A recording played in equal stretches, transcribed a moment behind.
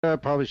I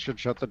probably should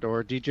shut the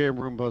door. DJ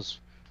Roomba's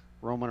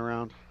roaming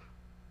around.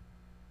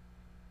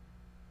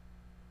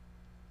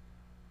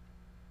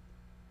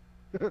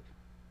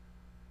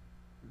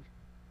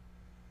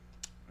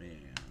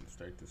 And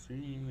start the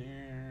stream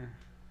there.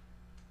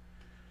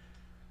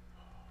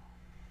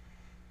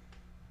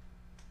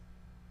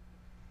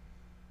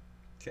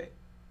 Okay.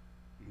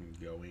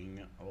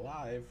 Going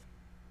live.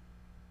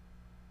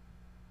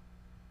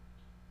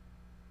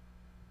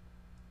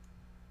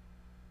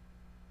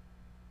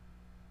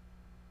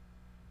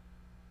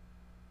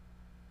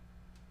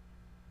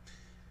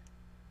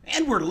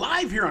 And we're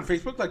live here on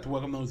Facebook. I'd like to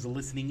welcome those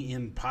listening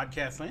in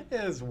podcast land,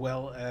 as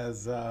well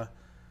as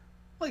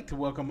like to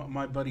welcome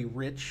my buddy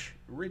Rich.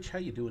 Rich, how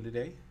you doing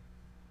today?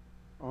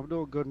 I'm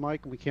doing good,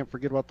 Mike. We can't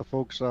forget about the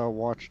folks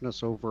watching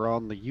us over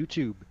on the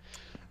YouTube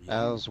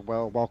Yeah. as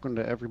well. Welcome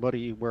to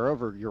everybody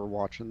wherever you're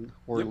watching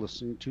or Yep.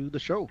 listening to the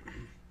show.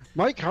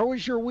 Mike, how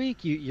was your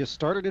week? You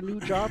started a new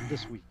job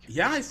this week.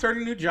 Yeah, I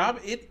started a new job.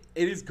 It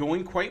is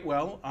going quite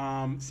well.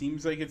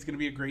 Seems like it's going to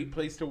be a great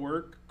place to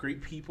work.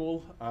 Great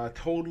people.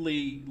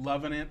 Totally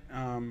loving it.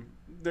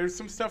 There's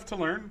some stuff to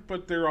learn,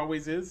 but there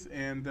always is,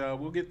 and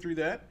we'll get through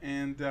that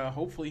and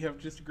hopefully have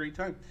just a great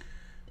time.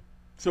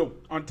 So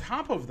on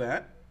top of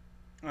that,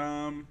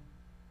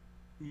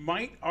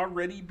 might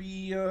already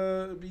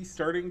be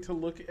starting to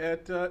look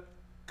at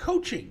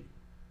coaching.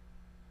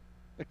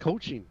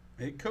 Coaching.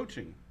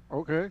 Coaching.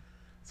 Okay.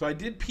 So I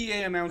did PA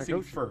announcing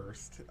Coaching.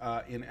 first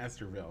in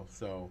Esterville.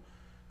 So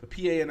the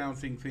PA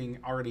announcing thing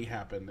already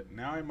happened.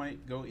 Now I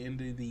might go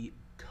into the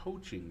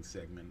coaching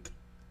segment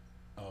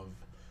of.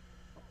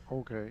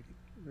 Okay.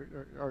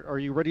 Are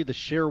you ready to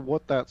share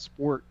what that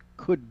sport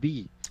could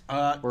be?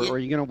 Or It, are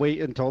you going to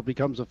wait until it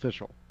becomes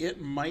official?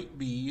 it might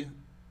be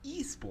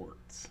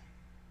esports.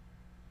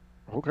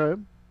 Okay.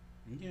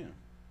 Yeah.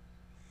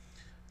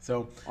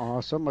 So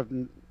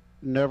Awesome.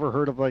 Never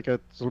heard of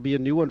it'll be a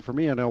new one for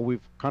me. I know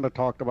we've kind of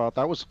talked about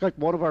that was like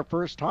one of our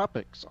first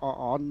topics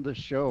on the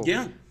show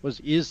yeah, was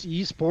is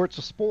esports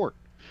a sport?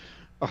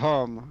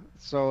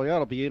 So yeah,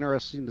 it'll be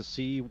interesting to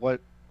see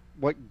what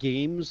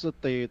games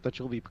that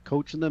you'll be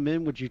coaching them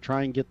in. Would you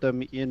try and get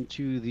them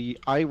into the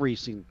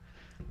iRacing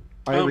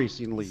so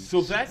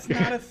leagues? that's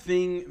not a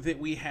thing that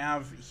we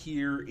have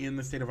here in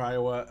the state of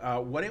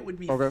Iowa. What it would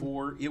be Okay.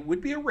 for, it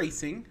would be a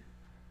racing.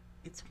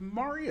 It's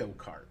Mario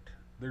Kart.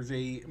 There's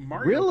a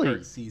Mario Really?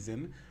 Kart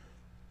season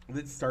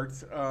that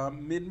starts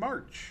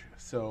mid-March.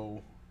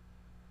 So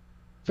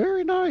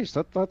Very nice.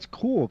 That's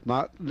cool.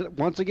 Not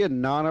once again,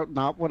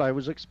 not what I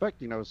was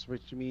expecting. I was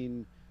supposed to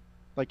mean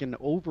like an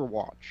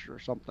Overwatch or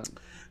something.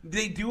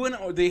 they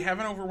have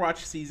an Overwatch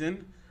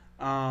season.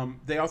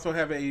 They also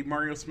have a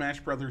Mario Smash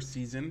Brothers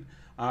season.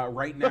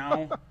 Right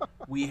now,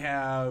 we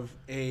have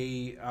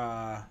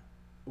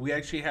we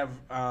actually have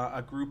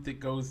a group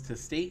that goes to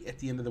state at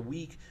the end of the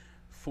week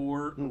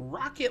for Hmm.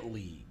 Rocket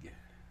League.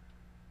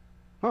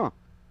 Huh.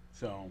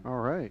 So All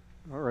right.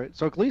 All right.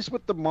 So at least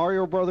with the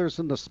Mario Brothers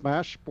and the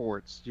Smash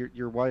Sports,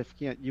 your wife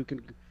can't you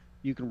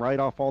can write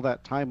off all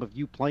that time of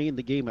you playing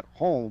the game at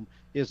home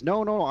is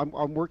no,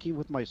 I'm working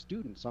with my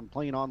students. I'm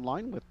playing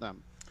online with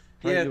them,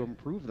 trying yeah, to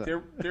improve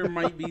them. there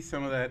might be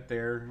some of that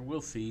there.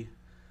 We'll see.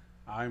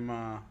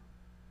 I'm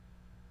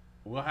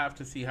we'll have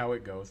to see how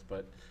it goes,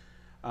 but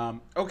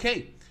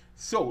okay.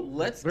 So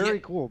Very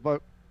cool,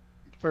 but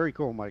very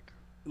cool, Mike.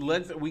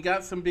 we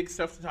got some big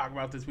stuff to talk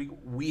about this week.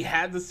 We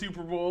had the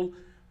Super Bowl,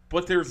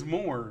 but there's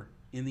more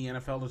in the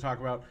NFL to talk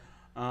about,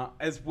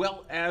 as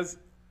well as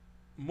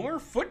more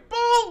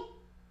football.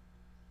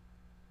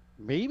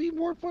 Maybe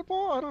more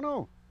football? I don't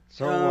know.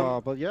 So,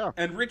 Um, but yeah,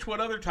 And Rich, what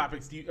other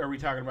topics are we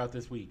talking about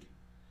this week?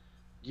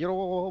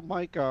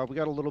 Mike, we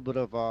got a little bit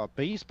of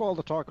baseball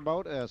to talk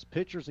about as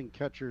pitchers and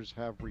catchers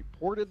have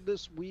reported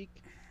this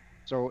week.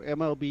 So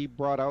MLB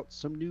brought out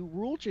some new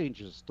rule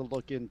changes to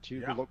look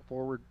into, to Yeah. look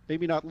forward,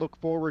 maybe not look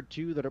forward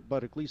to that,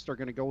 but at least are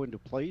going to go into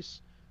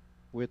place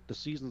with the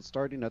season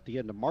starting at the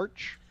end of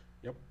March.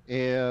 Yep.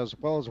 As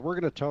well as we're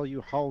going to tell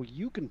you how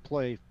you can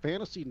play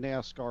fantasy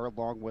NASCAR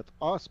along with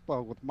us,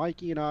 with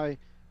Mikey and I,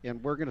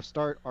 and we're going to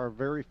start our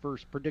very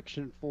first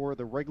prediction for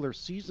the regular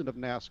season of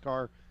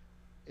NASCAR,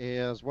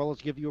 as well as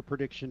give you a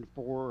prediction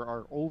for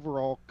our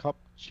overall Cup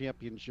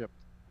championship,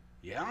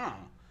 Yeah.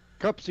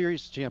 Cup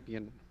Series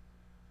champion.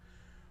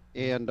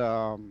 And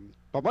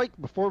but Mike,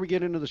 before we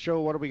get into the show,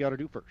 what do we got to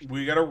do first?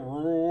 We got to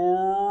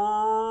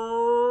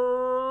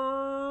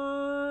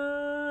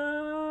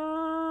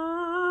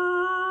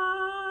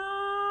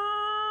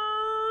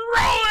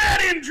roll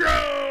that intro.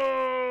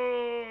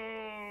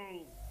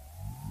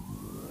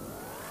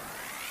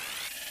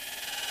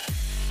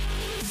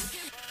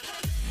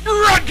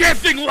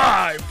 Broadcasting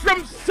live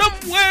from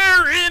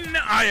somewhere in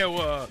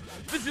Iowa.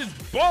 This is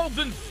Balls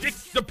and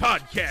Sticks, the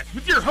podcast,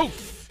 with your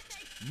hosts,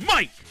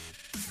 Mike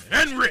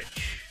and Rich.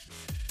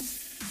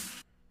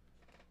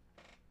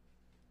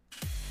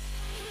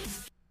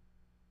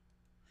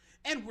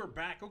 And we're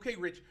back. Okay,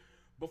 Rich,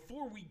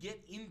 before we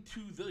get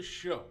into the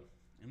show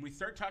and we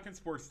start talking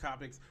sports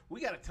topics,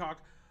 we got to talk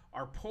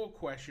our poll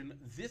question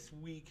this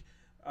week.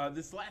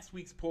 This last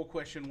week's poll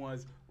question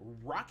was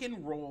Rock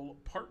and Roll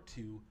Part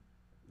 2,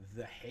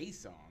 the Hey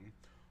Song,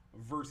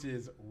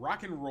 versus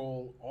Rock and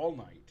Roll All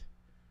Night.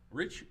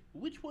 Rich,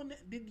 which one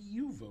did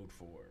you vote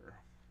for?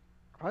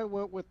 I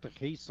went with the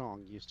Hey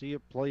song. You see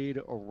it played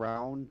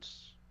around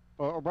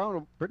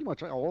pretty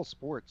much all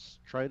sports.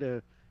 Try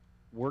to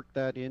work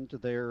that into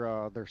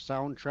their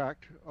soundtrack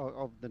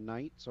of the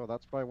night. So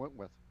that's what I went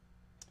with.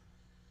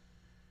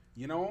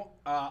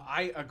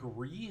 I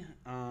agree.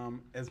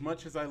 As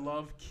much as I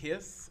love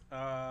Kiss,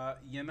 it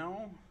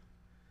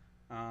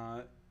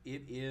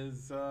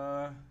is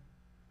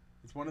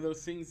it's one of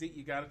those things that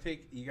you gotta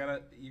take. You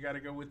gotta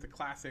go with the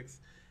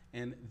classics,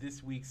 and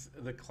this week's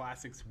the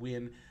classics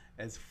win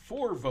as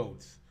 4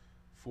 votes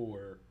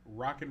for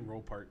Rock and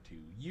Roll Part 2.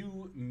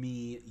 You,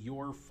 me,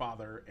 your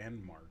father,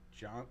 and Mark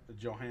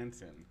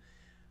Johansson.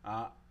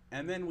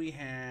 And then we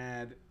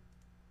had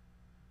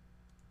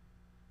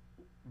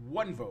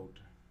 1 vote,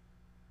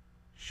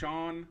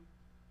 Sean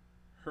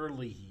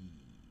Hurley.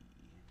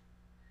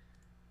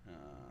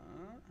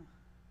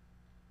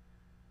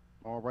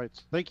 All right.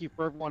 So thank you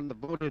for everyone that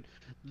voted.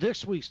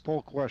 This week's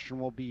poll question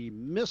will be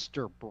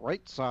Mr.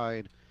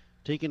 Brightside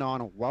taking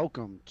on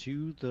Welcome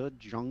to the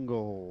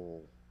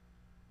Jungle.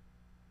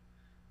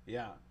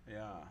 Yeah.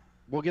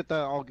 We'll get that.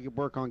 I'll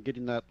work on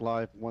getting that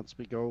live once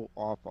we go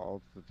off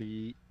of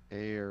the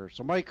air.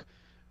 So, Mike,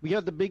 we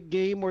had the big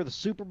game or the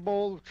Super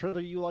Bowl,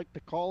 whatever you like to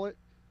call it.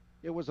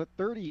 It was a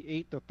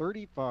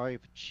 38-35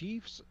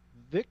 Chiefs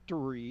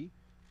victory.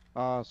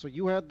 So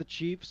you had the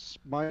Chiefs,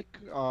 Mike,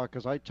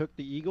 because I took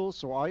the Eagles.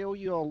 So I owe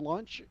you a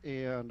lunch,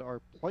 and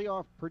our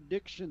playoff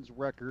predictions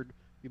record,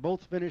 we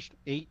both finished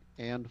 8-4.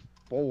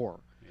 Yeah.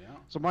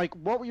 So, Mike,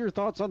 what were your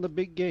thoughts on the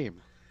big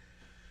game?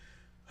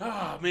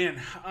 Oh man,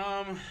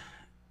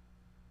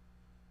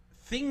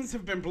 things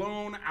have been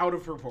blown out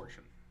of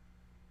proportion.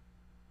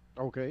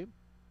 Okay.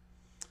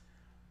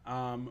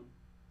 And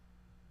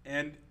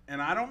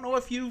I don't know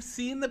if you've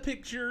seen the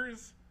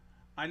pictures.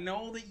 I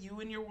know that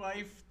you and your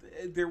wife,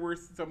 there were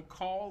some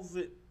calls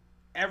that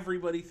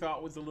everybody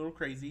thought was a little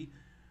crazy.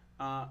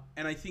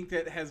 And I think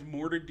that has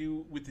more to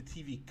do with the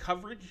TV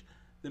coverage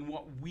than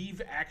what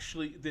we've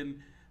actually,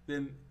 than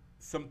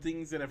some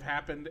things that have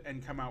happened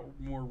and come out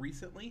more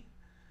recently.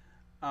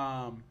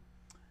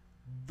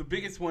 The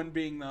biggest one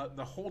being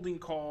the holding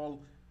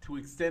call to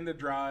extend a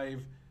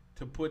drive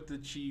to put the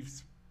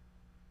Chiefs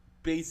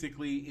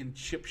basically in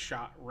chip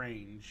shot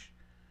range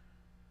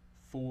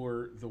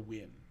for the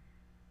win.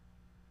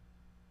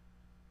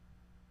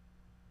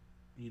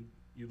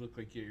 You look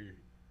like you're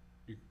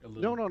a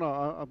little.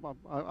 No.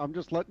 I'm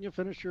just letting you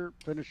finish your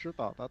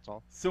thought. That's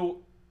all.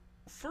 So,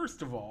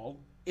 first of all,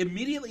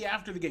 immediately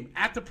after the game,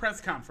 at the press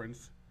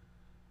conference,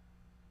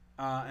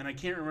 and I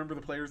can't remember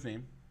the player's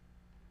name.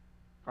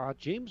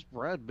 James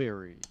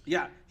Bradbury.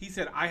 Yeah, he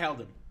said, I held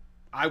him.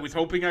 I was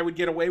hoping I would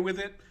get away with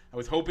it. I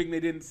was hoping they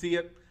didn't see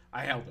it.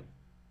 I held him.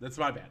 That's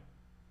my bad.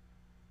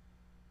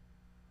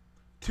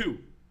 2,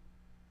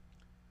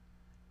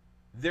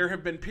 there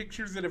have been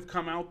pictures that have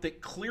come out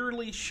that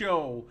clearly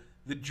show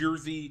the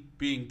jersey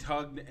being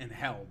tugged and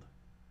held.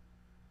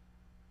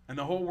 And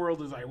the whole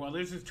world is like, well,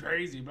 this is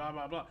crazy, blah,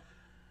 blah, blah.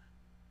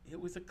 It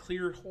was a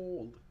clear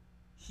hold.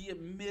 He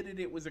admitted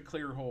it was a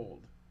clear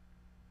hold.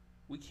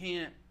 We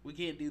can't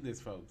do this,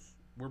 folks.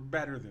 We're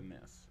better than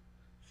this.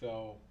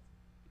 So,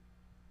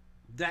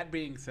 that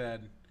being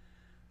said,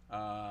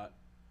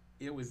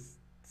 it was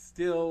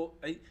still,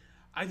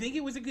 I think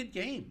it was a good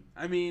game.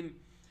 I mean,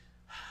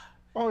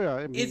 oh yeah,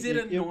 I mean, is it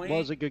annoying? It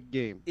was a good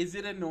game. Is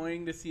it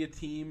annoying to see a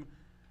team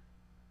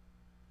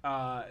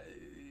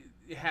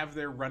have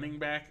their running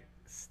back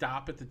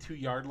stop at the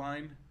 2-yard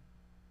line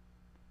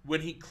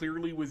when he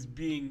clearly was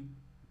being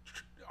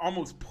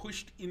almost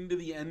pushed into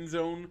the end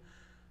zone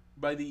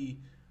by the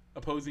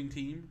opposing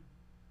team?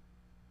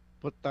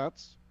 But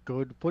that's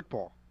good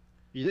football.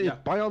 Yeah.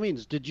 By all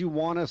means, did you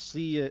want to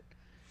see it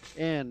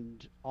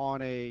end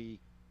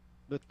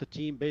with the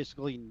team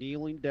basically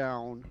kneeling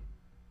down?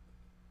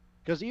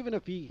 Because even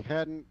if he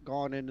hadn't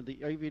gone into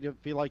even if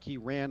he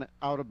ran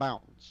out of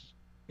bounds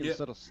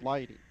instead of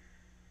sliding,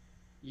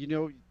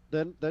 then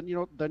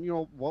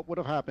what would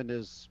have happened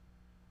is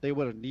they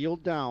would have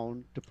kneeled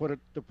down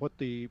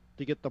to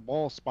get the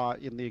ball spot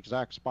in the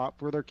exact spot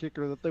for their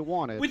kicker that they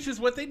wanted, which is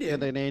what they did.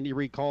 And then Andy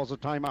Reid calls a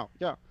timeout.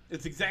 Yeah,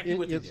 it's exactly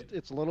what they did.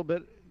 It's a little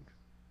bit.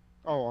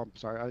 Oh, I'm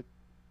sorry.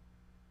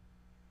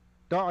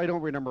 I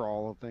don't remember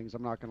all the things.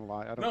 I'm not going to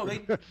lie.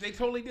 They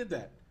totally did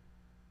that.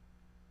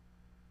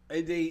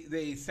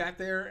 They sat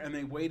there and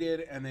they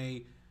waited and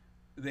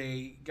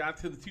they got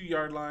to the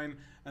 2-yard line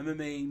and then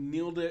they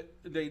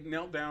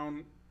knelt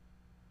down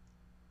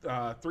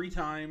 3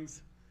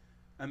 times.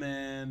 And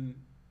then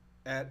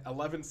at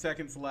 11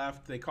 seconds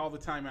left, they call the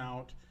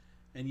timeout,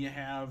 and you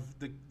have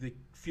the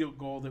field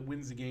goal that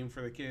wins the game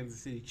for the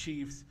Kansas City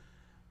Chiefs,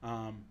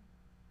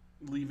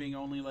 leaving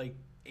only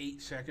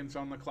 8 seconds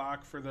on the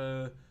clock for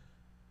the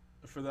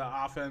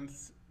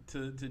offense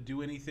to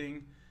do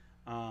anything.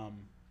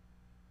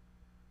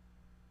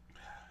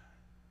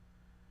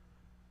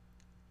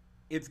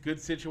 It's good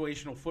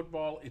situational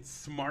football. It's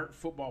smart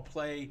football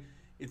play.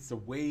 It's the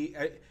way.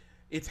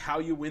 It's how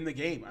you win the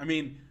game. I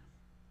mean,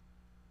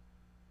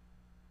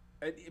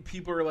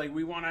 people are like,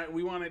 we want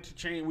it to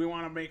change. We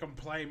want to make them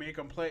play, make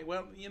them play.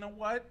 Well, you know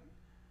what?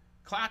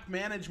 Clock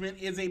management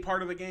is a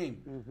part of the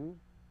game. Mm-hmm.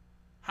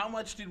 How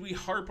much did we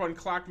harp on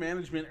clock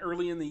management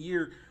early in the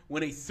year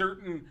when a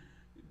certain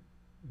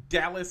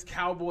Dallas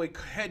Cowboy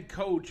head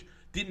coach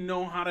didn't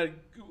know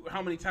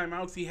how many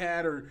timeouts he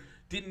had, or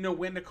didn't know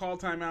when to call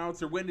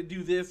timeouts, or when to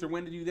do this or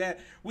when to do that?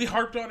 We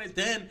harped on it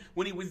then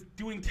when he was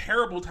doing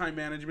terrible time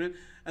management,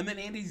 and then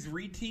Andy's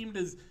Reid team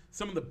does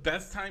some of the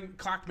best time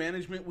clock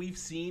management we've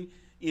seen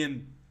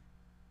in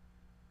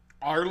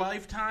our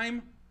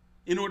lifetime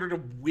in order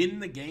to win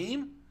the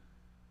game.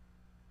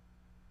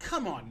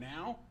 Come on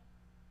now.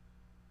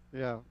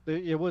 Yeah,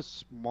 it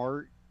was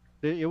smart.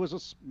 It was a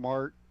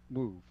smart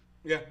move.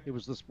 Yeah. It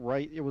was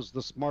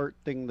the smart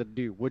thing to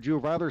do. Would you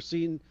have rather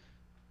seen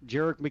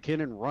Jerick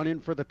McKinnon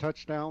running for the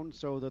touchdown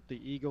so that the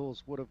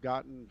Eagles would have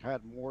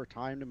had more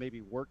time to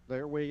maybe work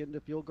their way into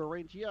field goal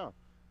range? Yeah.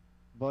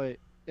 But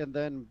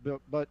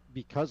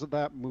because of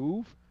that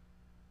move,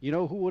 you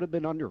know who would have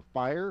been under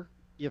fire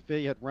if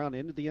they had run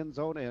into the end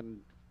zone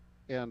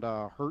and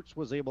Hurts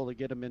was able to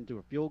get him into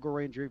a field goal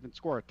range or even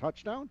score a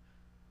touchdown?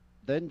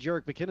 Then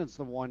Jerick McKinnon's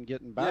the one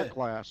getting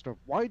backlash of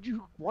why'd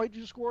you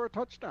score a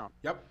touchdown?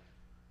 Yep.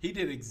 He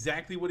did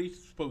exactly what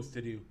he's supposed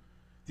to do.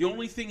 The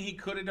only thing he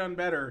could have done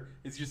better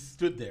is just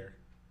stood there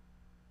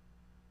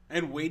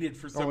and waited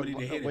for somebody to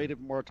hit him. Waited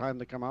more time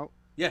to come out.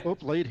 Yeah.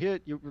 Oops, late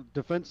hit. You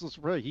defenseless.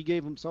 He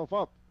gave himself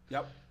up.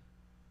 Yep.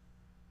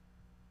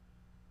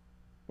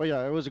 But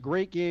yeah, it was a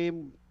great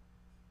game.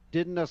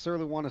 Didn't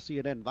necessarily want to see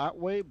it end that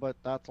way, but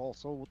that's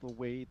also the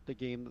way the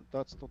game.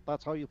 That's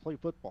how you play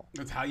football.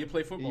 That's how you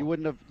play football.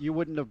 You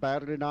wouldn't have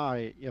batted an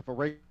eye if a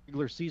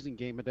regular season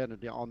game had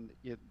ended on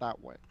it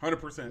that way.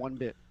 100%. One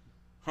bit.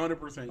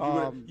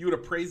 100%. You would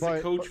have praised the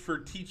coach for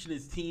teaching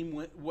his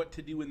team what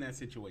to do in that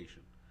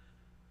situation.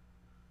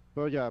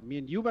 But yeah,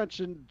 you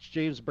mentioned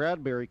James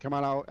Bradberry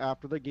coming out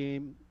after the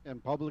game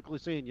and publicly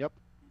saying, "Yep,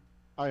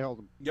 I held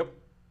him. Yep.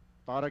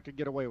 Thought I could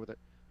get away with it."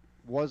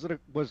 Was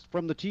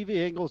from the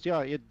TV angles?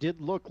 Yeah, it did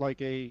look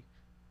like a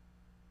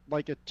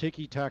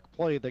ticky-tack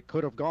play that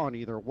could have gone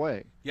either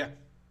way. Yeah.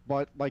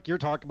 But like you're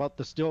talking about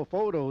the still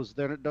photos,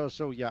 then it does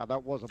show, yeah,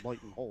 that was a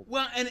blatant hold.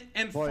 Well,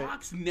 and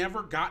Fox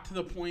never got to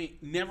the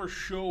point, never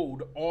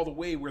showed all the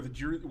way where the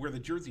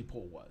jersey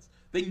pull was.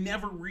 They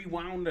never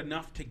rewound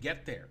enough to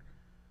get there.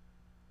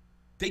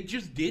 They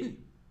just didn't.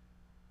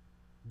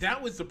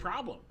 That was the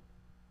problem.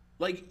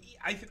 Like,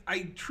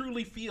 I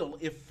truly feel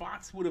if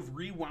Fox would have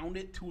rewound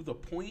it to the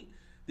point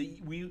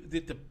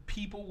that the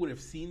people would have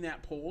seen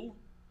that poll,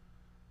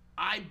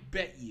 I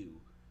bet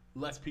you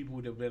less people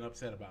would have been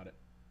upset about it.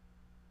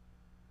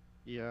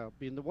 Yeah,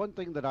 the one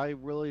thing that I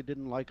really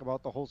didn't like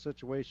about the whole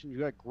situation, you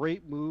got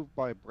great move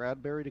by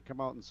Bradberry to come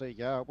out and say,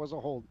 yeah, it was a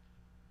hold.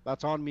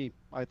 That's on me.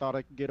 I thought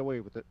I could get away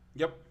with it.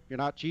 Yep. You're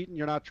not cheating.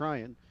 You're not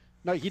trying.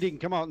 No, he didn't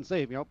come out and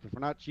say, if you're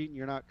not cheating,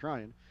 you're not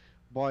trying.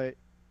 But,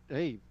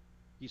 hey,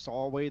 he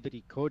saw a way that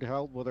he could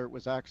help, whether it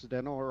was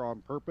accidental or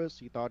on purpose.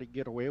 He thought he'd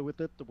get away with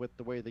it with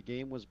the way the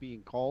game was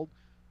being called.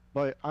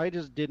 But I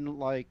just didn't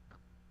like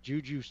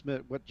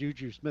what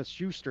Juju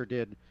Smith-Schuster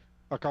did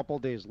a couple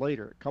days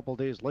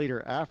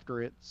later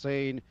after it,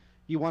 saying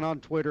he went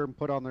on Twitter and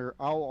put on there,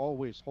 "I'll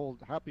always hold,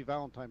 Happy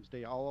Valentine's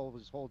Day, I'll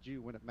always hold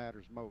you when it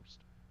matters most."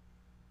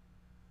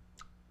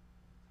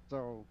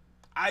 So,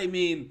 I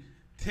mean,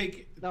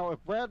 now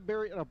if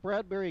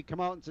Bradberry come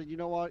out and said, you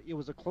know what, it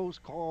was a close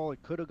call,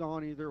 it could have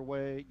gone either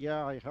way.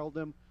 Yeah, I held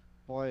him,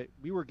 but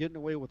we were getting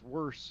away with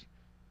worse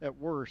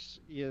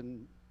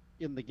in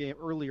the game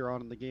earlier on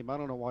in the game. I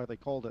don't know why they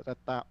called it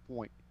at that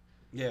point.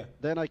 Yeah.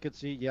 Then I could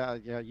see, yeah,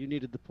 you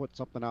needed to put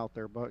something out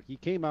there. But he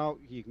came out,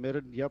 he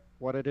admitted, yep,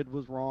 what I did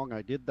was wrong.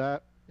 I did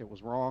that. It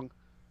was wrong.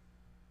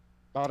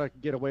 Thought I could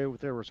get away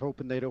with it. Was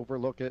hoping they'd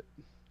overlook it.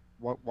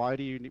 Why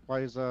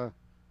does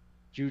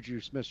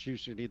Juju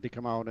Smith-Schuster need to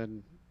come out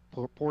and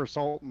pour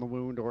salt in the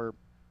wound or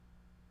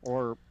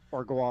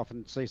go off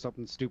and say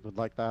something stupid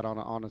like that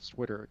on his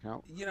Twitter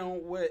account? You know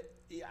what?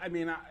 I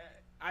mean,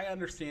 I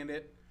understand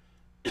it.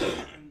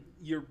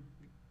 You're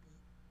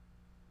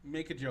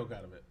make a joke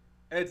out of it.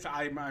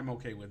 I'm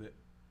okay with it.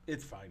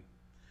 It's fine.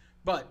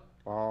 But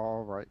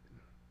all right.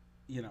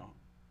 You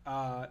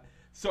know.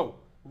 So,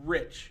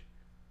 Rich,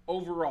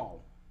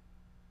 overall,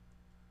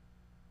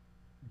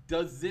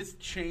 does this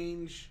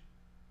change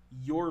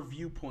your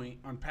viewpoint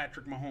on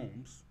Patrick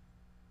Mahomes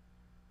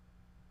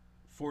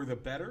for the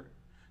better?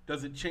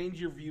 Does it change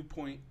your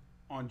viewpoint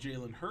on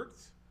Jalen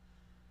Hurts?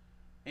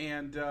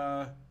 And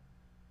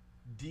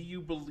do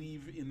you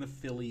believe in the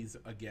Phillies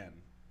again?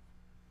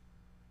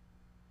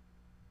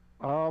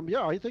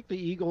 Yeah, I think the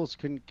Eagles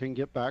can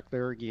get back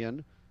there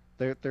again.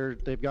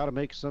 They've got to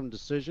make some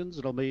decisions.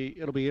 It'll be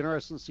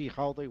interesting to see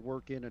how they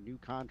work in a new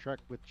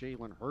contract with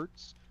Jalen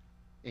Hurts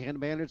and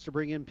manage to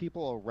bring in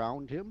people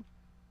around him.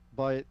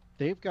 But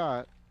they've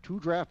got 2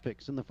 draft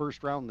picks in the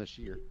first round this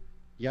year.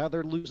 Yeah,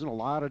 they're losing a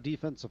lot of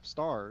defensive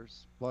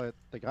stars, but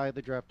the guy they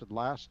drafted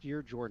last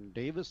year, Jordan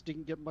Davis,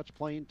 didn't get much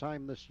playing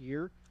time this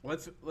year.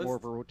 Let's More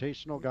let's of a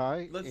rotational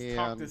guy, let's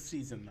talk and this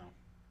season though,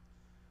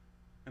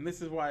 and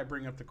this is why I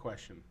bring up the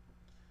question.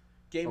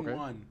 Game okay.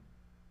 one,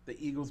 the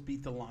Eagles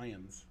beat the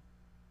Lions.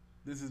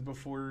 This is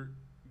before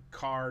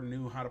Carr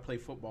knew how to play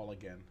football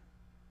again,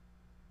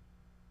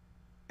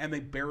 and they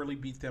barely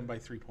beat them by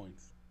 3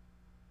 points.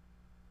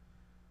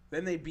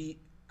 Then they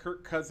beat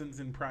Kirk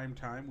Cousins in prime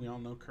time. We all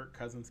know Kirk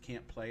Cousins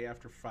can't play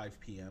after 5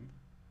 p.m.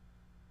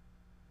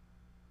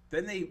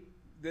 Then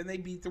they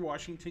beat the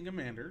Washington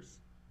Commanders.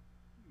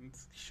 It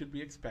should be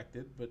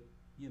expected, but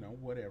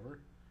whatever.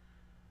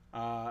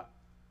 Uh,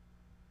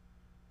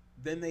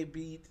 then they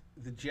beat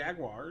the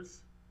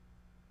Jaguars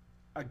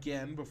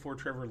again before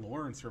Trevor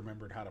Lawrence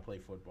remembered how to play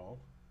football.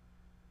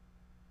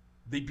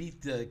 They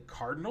beat the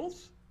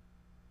Cardinals.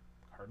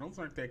 Cardinals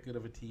aren't that good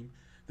of a team.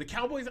 The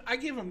Cowboys, I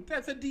give them,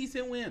 that's a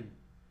decent win.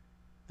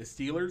 The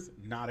Steelers,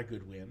 not a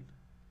good win.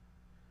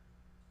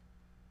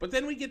 But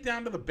then we get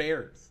down to the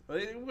Bears.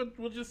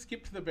 We'll just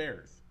skip to the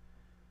Bears.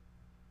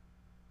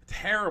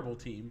 Terrible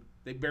team.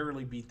 They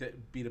barely beat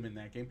them in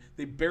that game.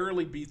 They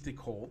barely beat the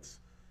Colts.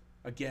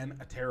 Again,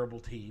 a terrible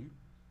team.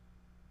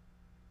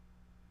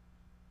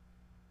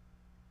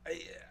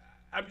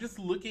 I'm just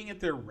looking at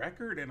their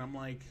record and I'm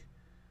like,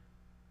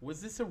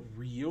 was this a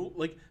real...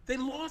 Like, they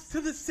lost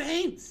to the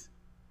Saints.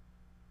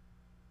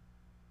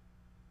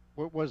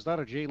 Was that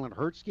a Jalen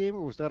Hurts game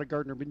or was that a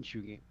Gardner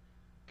Minshew game?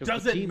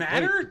 Does it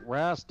matter?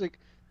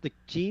 The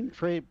team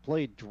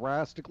played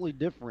drastically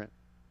different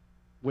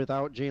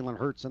without Jalen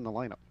Hurts in the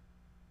lineup.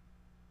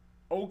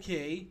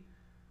 Okay,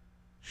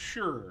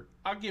 sure,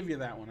 I'll give you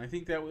that one. I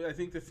think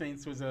the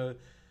Saints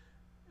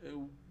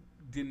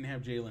didn't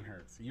have Jalen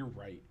Hurts. You're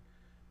right,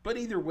 but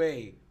either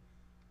way,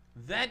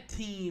 that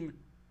team,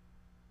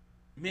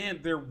 man,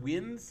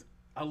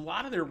 a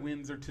lot of their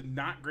wins are to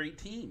not great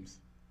teams.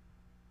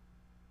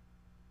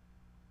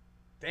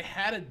 They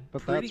had a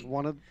But pretty...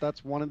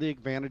 that's one of the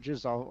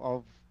advantages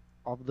of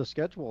the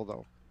schedule,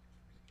 though.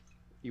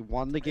 You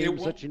won the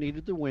games that you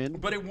needed to win,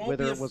 but it won't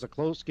whether it was a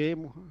close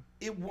game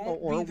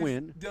or a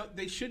win.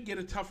 They should get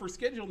a tougher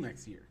schedule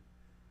next year.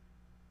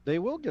 They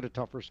will get a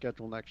tougher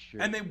schedule next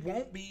year. And they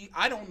won't be...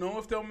 I don't know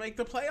if they'll make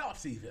the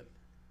playoffs even.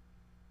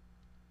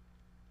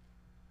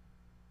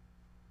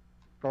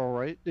 All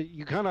right.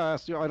 You kind of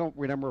asked, I don't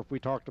remember if we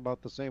talked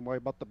about the same way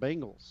about the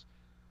Bengals,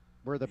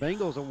 where the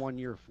Bengals a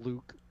one-year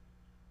fluke,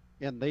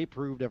 and they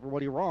proved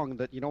everybody wrong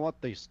that, you know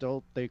what, they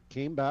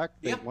came back,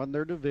 they won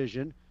their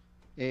division,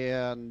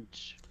 and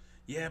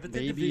but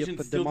maybe if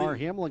the DeMar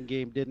Hamlin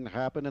game didn't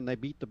happen and they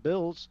beat the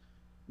Bills,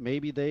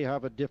 maybe they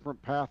have a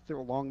different path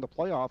along the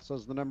playoffs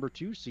as the number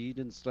 2 seed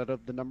instead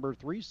of the number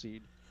 3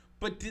 seed.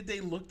 But did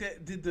the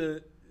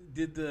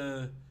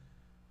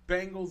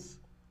Bengals...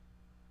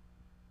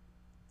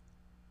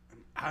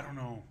 I don't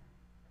know.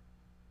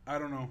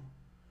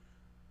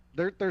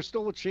 There's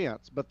still a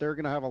chance, but they're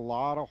going to have a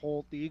lot of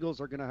holes. The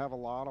Eagles are going to have a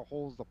lot of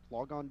holes to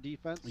plug on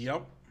defense.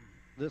 Yep.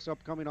 This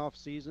upcoming off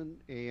season,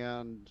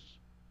 and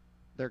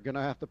they're going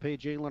to have to pay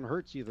Jalen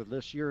Hurts either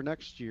this year or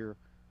next year,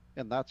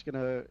 and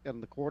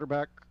the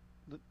quarterback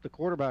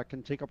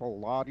can take up a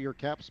lot of your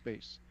cap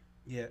space.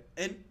 Yeah,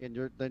 and then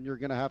you're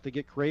going to have to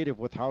get creative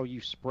with how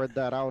you spread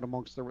that out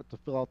to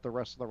fill out the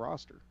rest of the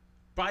roster.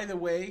 By the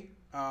way,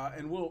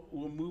 and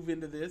we'll move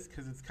into this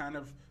because it's kind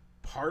of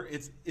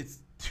it's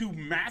two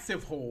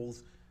massive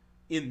holes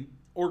in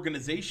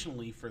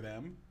organizationally for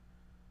them.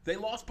 They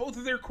lost both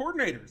of their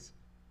coordinators.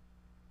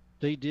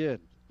 They did.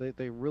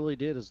 They really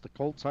did. As the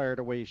Colts hired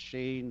away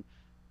Shane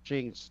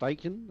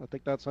Steichen, I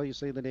think that's how you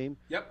say the name.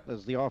 Yep.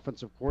 As the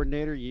offensive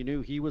coordinator, you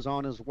knew he was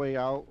on his way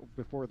out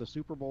before the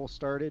Super Bowl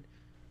started,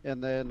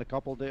 and then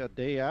a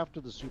day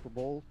after the Super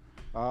Bowl,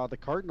 the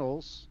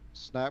Cardinals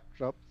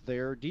snapped up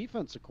their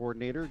defensive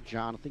coordinator,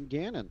 Jonathan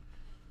Gannon.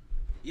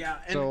 Yeah.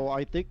 So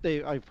I think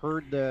I've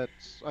read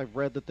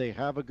that they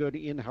have a good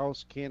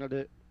in-house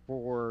candidate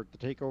to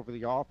take over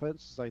the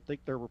offense. I think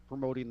they're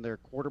promoting their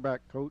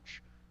quarterback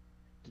coach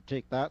to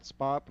take that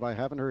spot, but I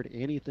haven't heard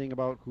anything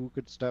about who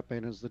could step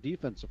in as the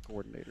defensive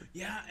coordinator.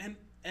 Yeah,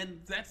 and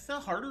that's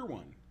the harder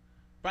one.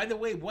 By the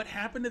way, what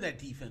happened to that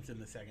defense in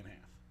the second half?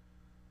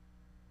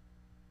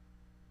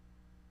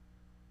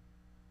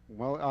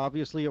 Well,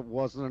 obviously it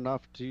wasn't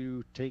enough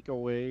to take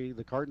away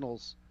the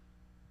Cardinals'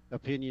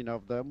 opinion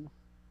of them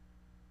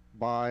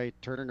by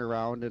turning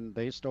around, and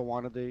they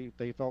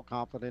felt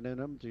confident in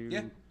him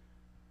to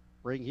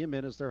bring him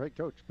in as their head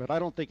coach. But I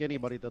don't think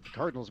anybody that the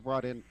Cardinals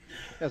brought in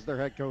as their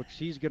head coach,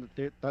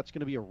 that's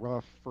gonna be a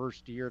rough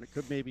first year, and it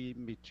could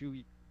even be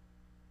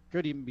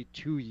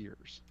 2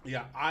 years.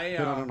 Yeah,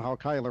 depending on how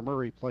Kyler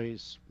Murray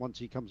plays once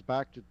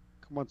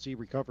he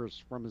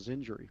recovers from his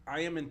injury.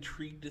 I am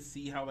intrigued to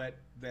see how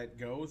that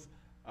goes.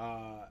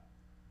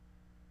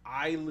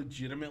 I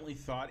legitimately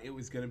thought it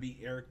was going to be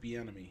Eric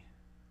Bieniemy.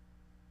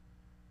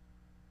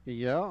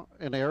 Yeah,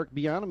 and Eric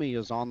Bieniemy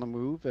is on the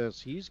move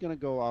as he's going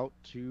to go out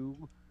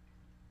to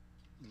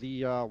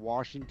the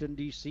Washington,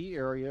 D.C.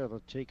 area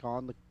to take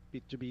on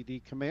to be the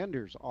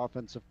Commanders'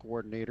 offensive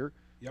coordinator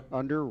Yep.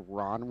 under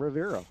Ron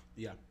Rivera.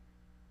 Yeah.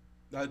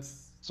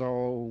 That's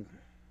So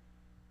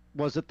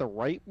was it the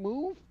right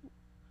move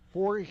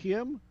for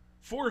him?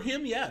 for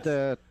him, yes.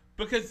 That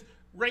Because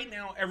right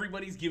now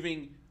everybody's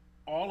giving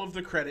all of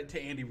the credit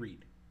to Andy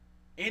Reid.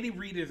 Andy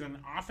Reid is an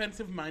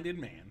offensive-minded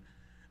man.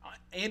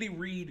 Andy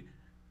Reid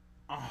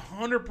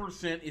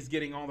 100% is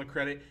getting all the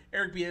credit.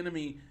 Eric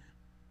Bieniemy,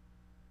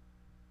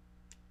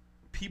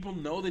 people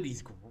know that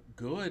he's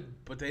good,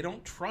 but they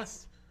don't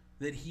trust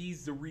that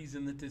he's the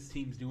reason that this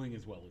team's doing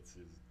as well as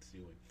it's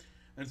doing.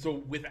 And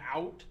so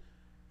without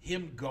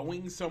him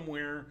going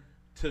somewhere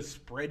to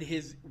spread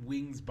his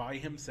wings by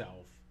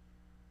himself,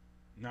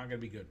 not going to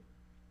be good.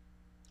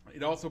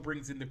 It also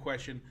brings into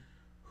question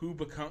who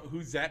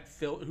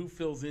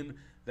fills in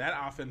that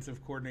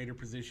offensive coordinator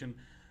position.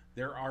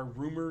 There are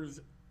rumors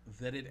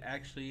that it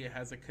actually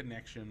has a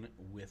connection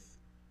with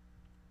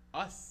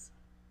us.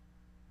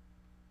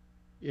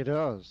 it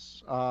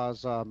does.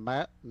 As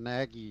Matt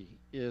Nagy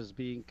is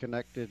being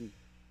connected,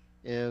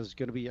 is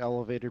going to be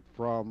elevated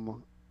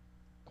from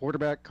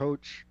quarterback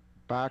coach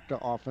back to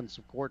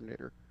offensive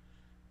coordinator.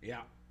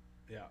 Yeah,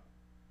 yeah.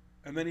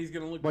 And then he's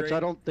going to look Which great. I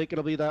don't think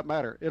it'll be that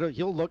matter.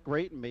 He'll look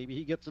great, and maybe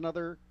he gets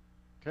another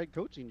head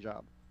coaching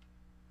job.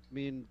 I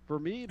mean, for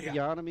me, Yeah.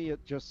 Bieniemy,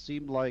 it just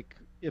seemed like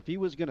if he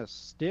was going to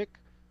stick,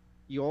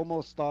 you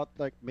almost thought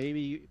like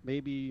maybe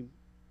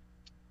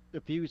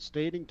if he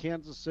stayed in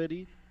Kansas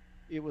City,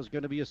 it was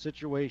going to be a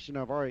situation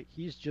of all right,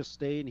 he's just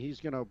staying,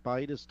 he's going to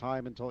bide his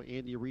time until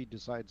Andy Reid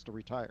decides to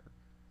retire,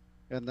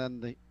 and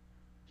then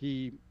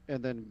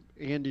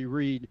Andy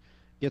Reid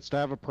gets to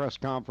have a press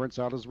conference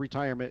out of his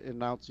retirement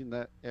announcing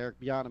that Eric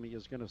Bieniemy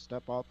is going to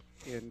step up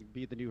and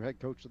be the new head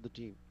coach of the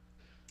team.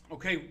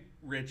 Okay,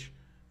 Rich,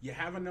 you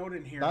have a note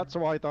in here. That's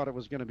how I thought it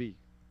was going to be.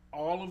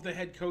 All of the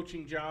head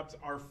coaching jobs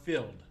are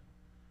filled.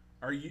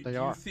 Do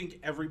you think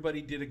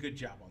everybody did a good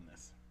job on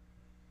this?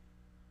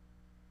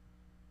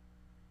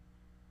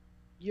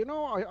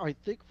 I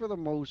think for the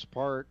most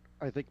part,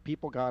 I think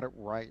people got it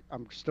right.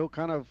 I'm still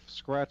kind of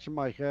scratching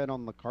my head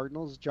on the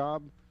Cardinals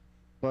job,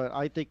 but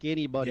I think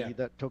anybody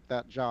that took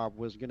that job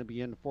was going to be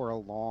in for a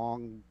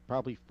long,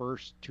 probably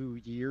first 2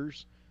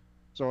 years.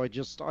 So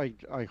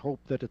I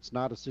hope that it's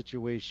not a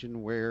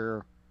situation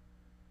where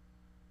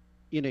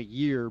in a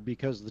year,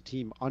 because the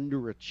team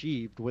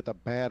underachieved with a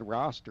bad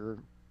roster,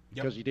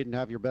 because you didn't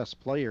have your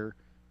best player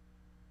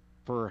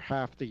for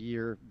half the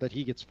year, that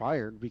he gets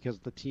fired because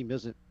the team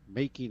isn't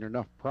making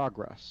enough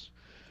progress.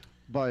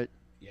 But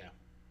yeah,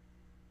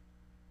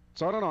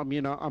 so I don't know. I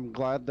mean, I'm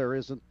glad there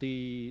isn't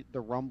the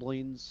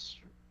rumblings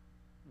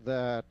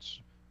that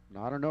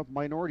not enough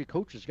minority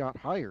coaches got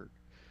hired,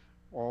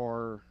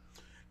 or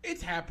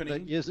it's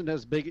happening. that isn't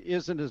as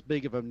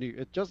big of a new.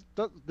 It just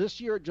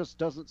this year it just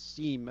doesn't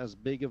seem as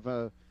big of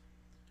a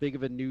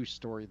news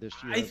story this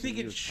year. I think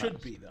it should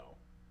be though.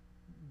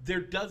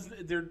 There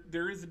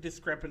is a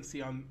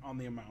discrepancy on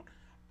the amount.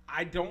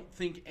 I don't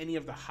think any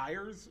of the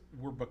hires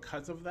were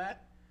because of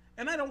that,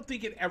 and I don't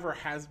think it ever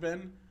has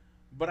been.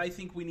 But I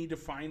think we need to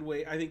find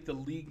way. I think the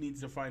league needs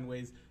to find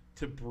ways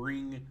to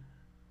bring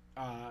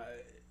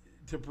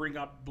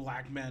up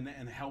black men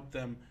and help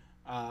them.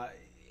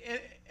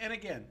 And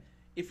again,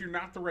 if you're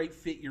not the right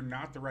fit, you're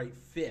not the right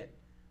fit.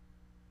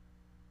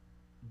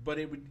 But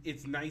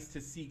it's nice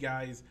to see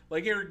guys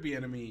like Eric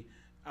Bieniemy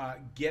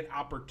get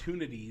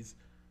opportunities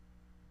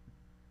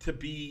to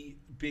be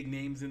big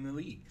names in the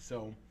league.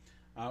 So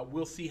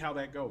we'll see how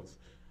that goes.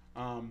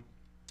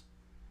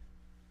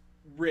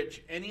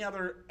 Rich, any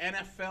other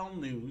NFL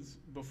news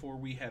before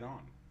we head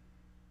on?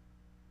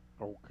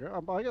 Okay,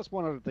 I guess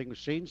one other thing,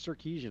 Shane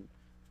Sarkisian,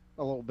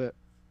 a little bit.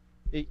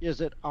 Is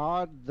it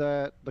odd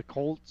that the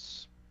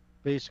Colts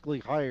basically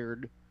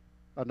hired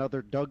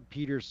another Doug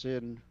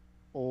Peterson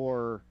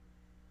or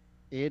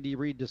Andy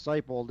Reid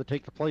disciple to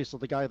take the place of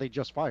the guy they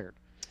just fired?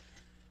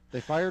 They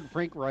fired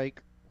Frank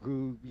Reich,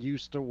 who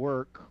used to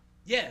work,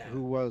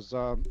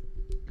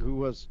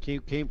 who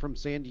came from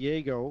San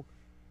Diego,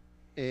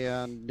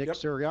 and Nick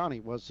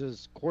Sirianni was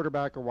his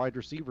quarterback or wide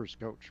receivers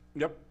coach.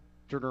 Yep.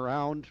 Turn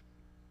around,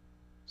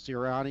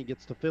 Sirianni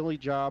gets the Philly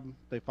job.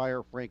 They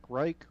fire Frank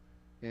Reich,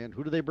 and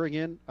who do they bring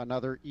in?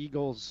 Another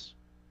Eagles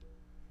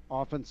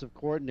offensive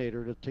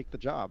coordinator to take the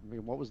job. I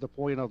mean, what was the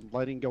point of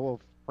letting go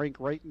of Frank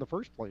Reich in the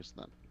first place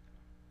then?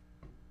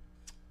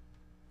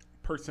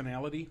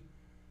 Personality.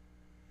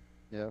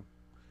 Yeah.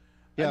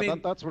 I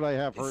mean, that's what I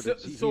have heard.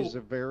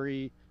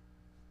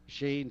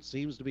 Shane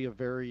seems to be a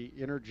very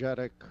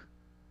energetic,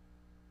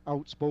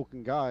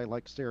 outspoken guy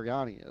like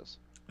Sirianni is.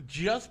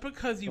 Just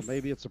because you... So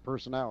maybe it's a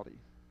personality.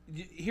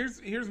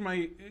 Here's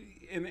my...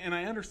 And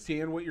I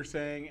understand what you're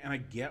saying, and I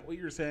get what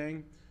you're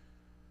saying,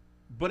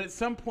 but at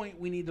some point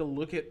we need to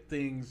look at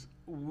things...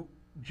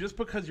 Just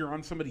because you're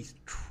on somebody's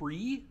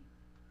tree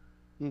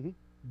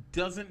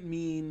doesn't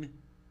mean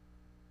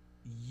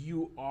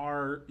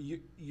your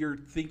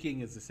thinking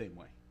is the same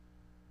way.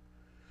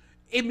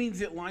 It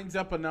means it lines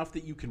up enough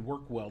that you can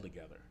work well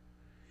together.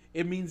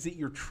 It means that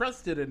you're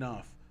trusted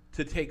enough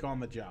to take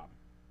on the job.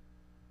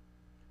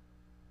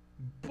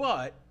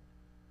 But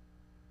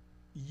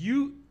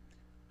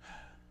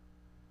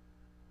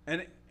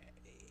And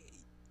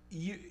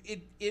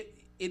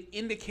it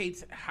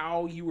indicates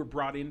how you were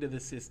brought into the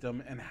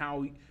system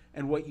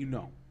and what you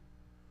know,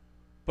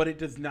 but it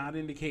does not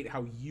indicate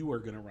how you are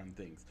going to run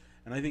things.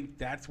 And I think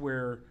that's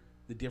where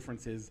the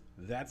difference is.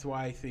 That's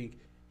why I think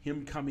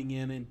him coming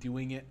in and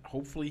doing it,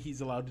 hopefully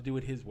he's allowed to do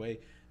it his way,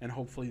 and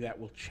hopefully that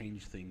will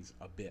change things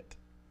a bit.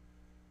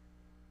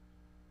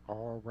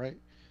 All right.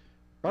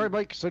 All right,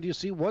 Mike. So do you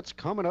see what's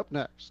coming up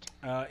next?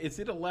 Is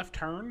it a left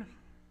turn?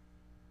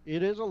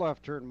 It is a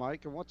left turn,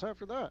 Mike. And what's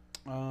after that?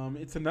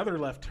 It's another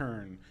left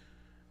turn.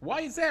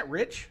 Why is that,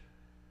 Rich?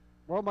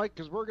 Well, Mike,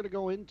 because we're going to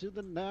go into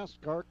the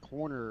NASCAR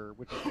Corner,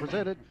 which is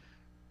presented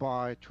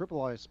by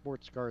Triple I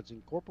Sports Cards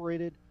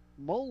Incorporated,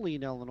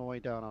 Moline, Illinois,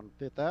 down on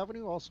Fifth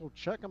Avenue. Also,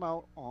 check them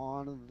out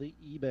on the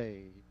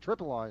eBay.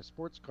 Triple I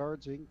Sports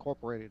Cards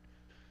Incorporated.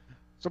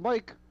 So,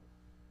 Mike,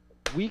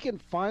 we can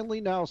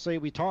finally now say,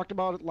 we talked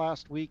about it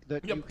last week,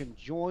 that Yep. you can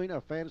join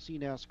a fantasy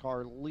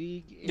NASCAR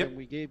league, and Yep.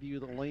 we gave you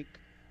the link,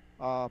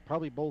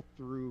 probably both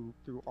through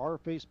our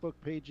Facebook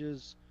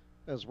pages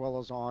as well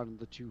as on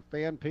the two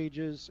fan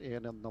pages,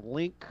 and in the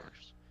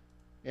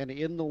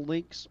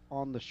links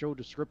on the show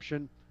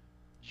description.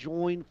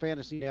 Join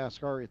Fantasy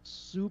NASCAR. It's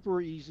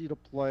super easy to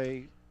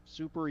play,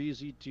 super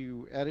easy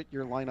to edit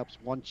your lineups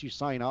once you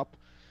sign up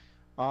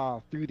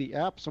through the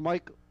app. So,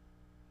 Mike,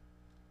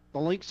 the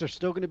links are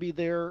still going to be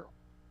there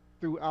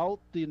throughout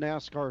the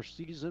NASCAR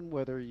season,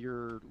 whether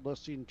you're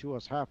listening to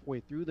us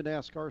halfway through the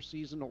NASCAR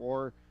season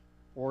or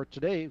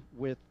today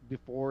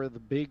before the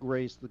big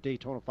race, the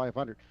Daytona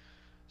 500.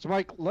 So,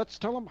 Mike, let's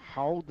tell them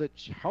how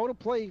to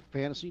play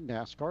Fantasy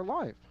NASCAR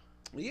Live.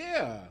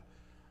 Yeah.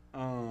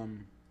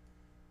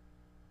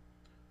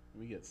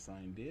 We get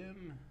signed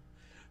in.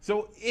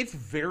 So it's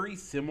very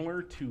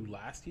similar to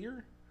last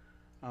year.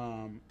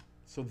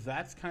 So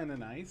that's kind of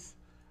nice.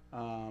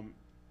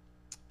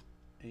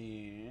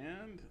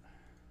 And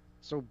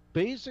So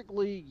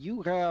basically,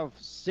 you have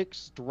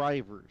 6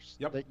 drivers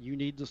Yep. that you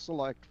need to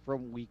select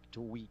from week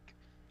to week.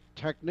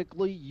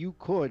 Technically, you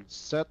could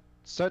set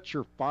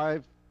your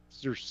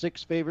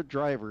 6 favorite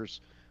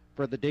drivers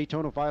for the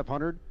Daytona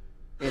 500,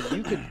 and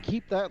you could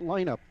keep that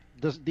lineup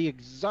the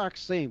exact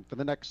same for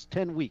the next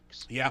 10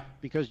 weeks, yeah,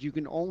 because you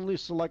can only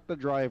select the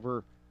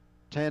driver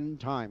 10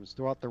 times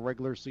throughout the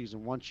regular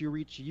season. Once you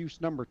reach use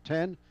number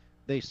 10,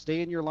 they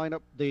stay in your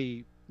lineup.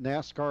 The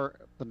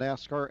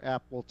NASCAR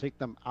app will take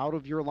them out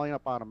of your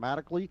lineup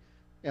automatically,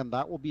 and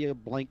that will be a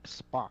blank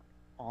spot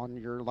on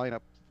your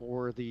lineup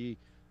for the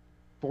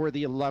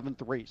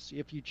 11th race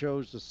if you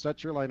chose to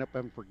set your lineup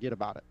and forget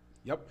about it.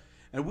 yep.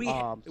 And we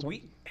So-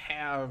 we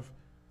have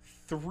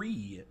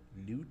 3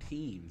 new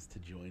teams to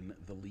join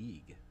the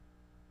league.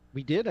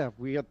 We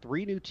had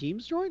 3 new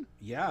teams join.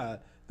 Yeah,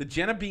 the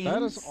Jenna Beans.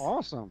 That is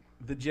awesome.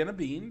 The Jenna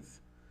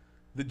Beans,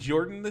 the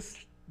Jordan the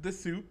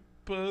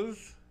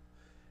Soupas,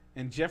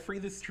 and Jeffrey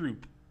the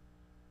Stroop.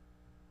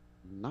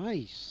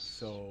 Nice.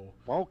 So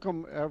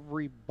Welcome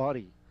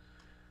everybody.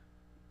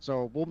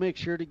 So we'll make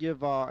sure to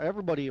give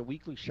everybody a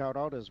weekly shout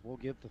out, as we'll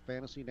give the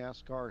Fantasy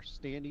NASCAR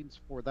standings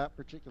for that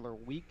particular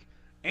week,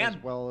 as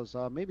and well as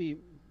maybe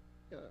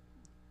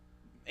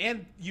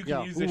and you can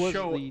Yeah, use who this was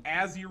show the-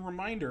 as your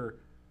reminder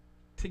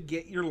to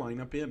get your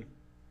lineup in.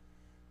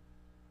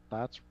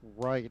 that's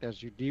right,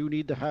 as you do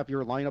need to have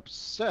your lineup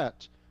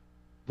set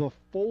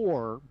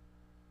before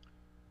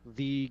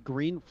the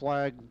green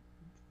flag,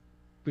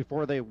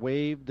 before they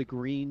wave the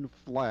green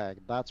flag.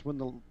 That's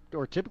when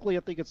or typically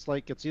I think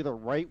it's either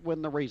right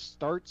when the race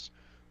starts,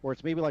 or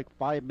it's maybe like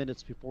 5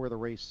 minutes before the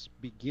race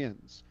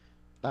begins.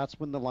 That's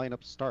when the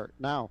lineups start.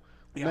 Now,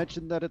 you Yeah.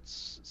 mentioned that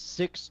it's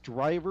 6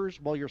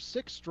 drivers. Well, your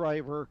 6th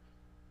driver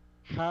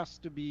has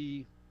to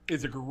be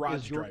Is a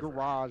garage your driver.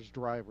 garage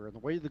driver. And the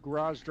way the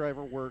garage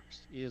driver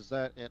works is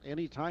that at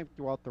any time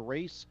throughout the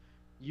race,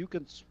 you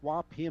can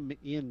swap him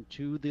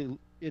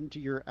into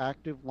your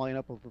active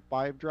lineup of the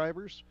 5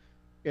 drivers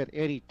at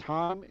any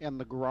time, and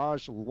the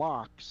garage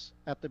locks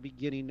at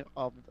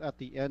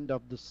the end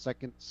of the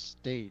second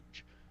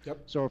stage.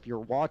 Yep. So if you're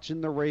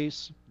watching the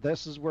race,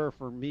 this is where,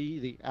 for me,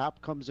 the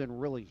app comes in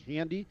really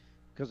handy,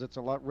 because it's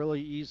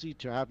really easy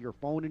to have your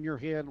phone in your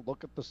hand,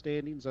 look at the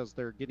standings as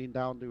they're getting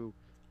down to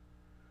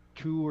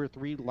 2 or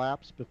 3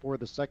 laps before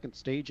the second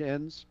stage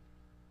ends,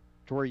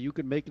 to where you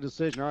can make a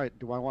decision. All right,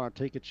 do I want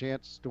to take a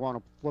chance? Do I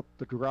want to flip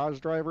the garage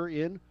driver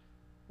in,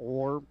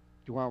 or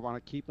do I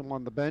want to keep him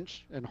on the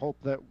bench and hope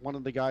that one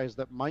of the guys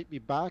that might be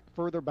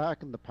further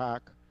back in the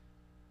pack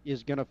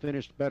is going to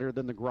finish better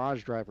than the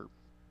garage driver?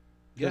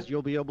 Because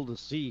you'll be able to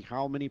see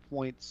how many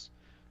points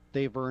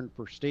they've earned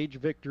for stage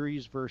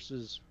victories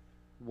versus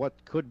what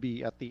could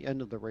be at the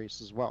end of the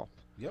race as well.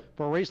 Yep.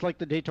 For a race like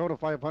the Daytona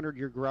 500,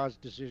 your garage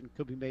decision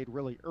could be made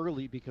really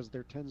early, because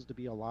there tends to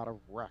be a lot of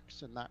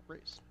wrecks in that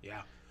race.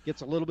 Yeah.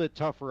 Gets a little bit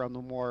tougher on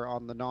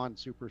the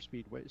non-super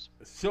speedways.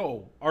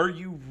 So, are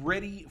you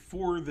ready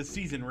for the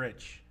season,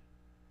 Rich?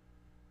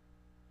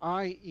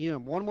 I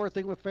am. One more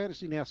thing with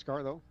Fantasy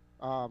NASCAR,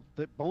 though.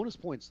 The bonus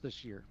points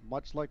this year,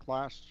 much like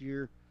last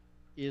year,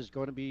 is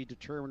going to be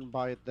determined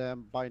by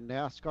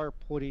NASCAR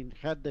putting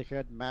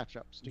head-to-head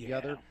matchups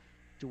together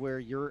to where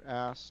you're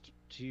asked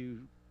to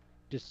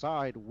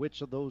decide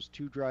which of those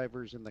two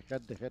drivers in the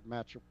head-to-head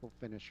matchup will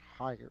finish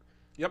higher.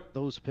 Yep.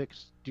 Those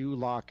picks do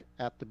lock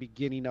at the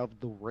beginning of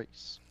the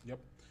race. Yep.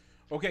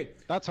 Okay.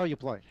 That's how you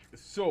play.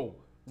 So,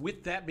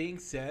 with that being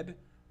said,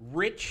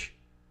 Rich,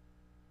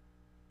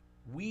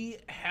 we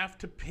have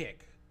to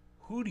pick.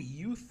 Who do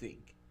you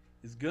think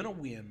is going to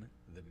win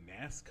the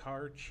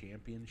NASCAR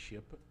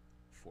Championship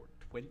for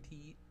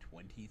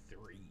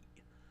 2023?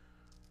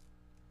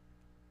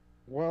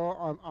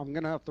 Well, I'm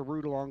going to have to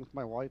root along with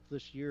my wife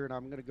this year, and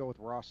I'm going to go with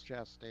Ross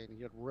Chastain.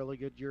 He had a really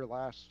good year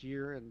last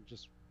year and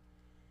just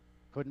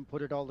couldn't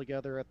put it all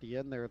together at the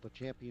end there at the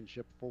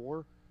championship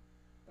four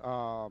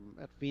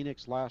at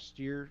Phoenix last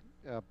year.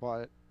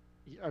 But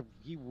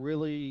he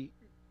really,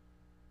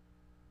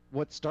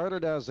 what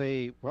started as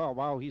a, well,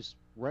 wow, he's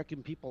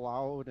wrecking people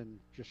out and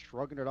just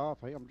shrugging it off.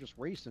 Hey, I'm just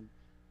racing,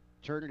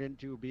 turned it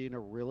into being a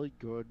really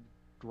good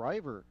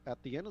driver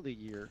at the end of the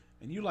year.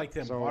 And you like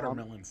them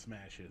watermelon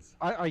smashes.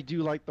 I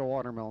do like the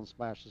watermelon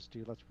smashes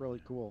too. That's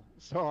really cool.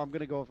 So I'm going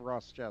to go with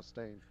Ross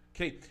Chastain.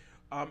 Okay.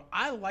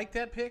 I like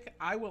that pick.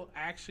 I will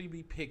actually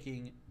be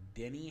picking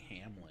Denny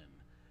Hamlin.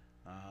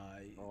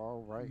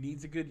 All right.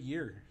 Needs a good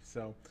year.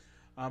 So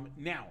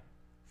now,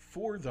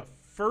 for the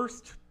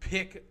first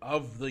pick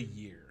of the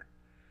year,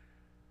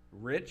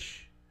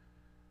 Rich,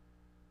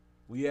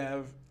 we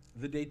have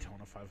the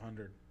Daytona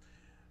 500.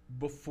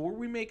 Before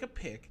we make a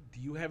pick,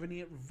 do you have any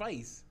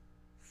advice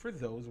for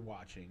those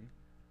watching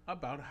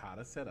about how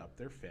to set up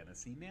their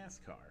fantasy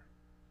NASCAR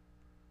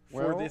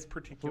for this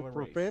particular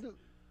race?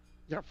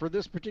 For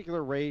this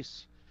particular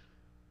race,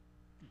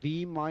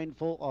 be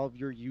mindful of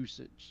your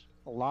usage.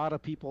 A lot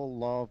of people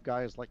love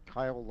guys like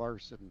Kyle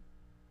Larson,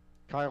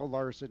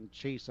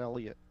 Chase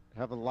Elliott,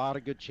 have a lot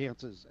of good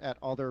chances at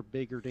other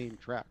bigger name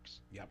tracks.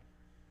 Yep.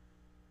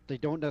 They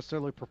don't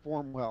necessarily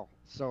perform well.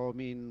 So, I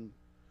mean,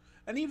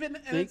 and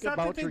it's not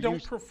that they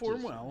don't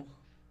perform well.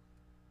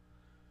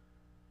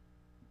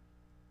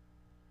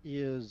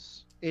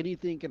 Is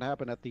anything can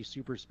happen at these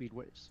super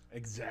speedways.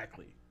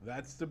 Exactly.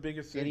 That's the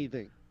biggest thing.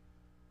 Anything.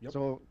 Yep.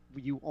 So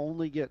you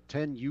only get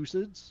 10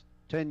 uses.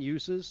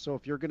 So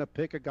if you're going to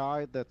pick a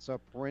guy that's a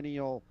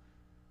perennial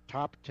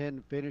top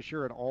 10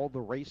 finisher at all the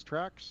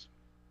racetracks,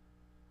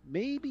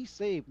 maybe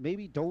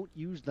don't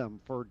use them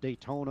for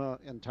Daytona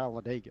and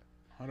Talladega.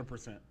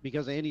 100%.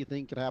 Because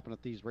anything can happen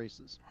at these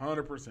races.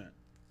 100%.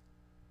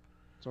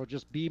 So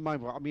just be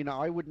mindful. I mean,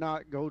 I would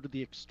not go to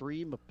the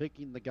extreme of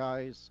picking the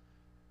guys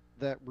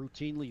that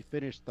routinely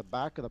finish the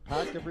back of the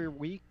pack every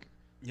week.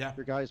 Yeah.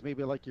 Your guys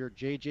maybe like your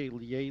J.J.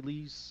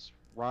 Yaley's,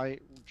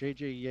 right?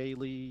 J.J.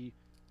 Yaley.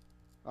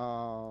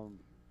 Oh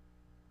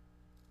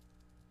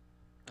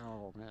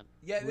man.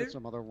 Yeah, there's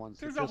some other ones.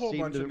 There's a whole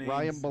bunch of names.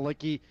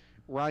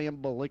 Ryan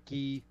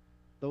Balicki.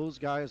 Those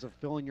guys are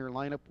filling your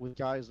lineup with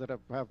guys that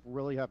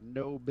really have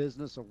no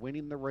business of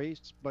winning the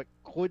race, but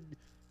could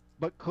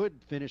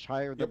finish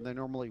higher than they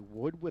normally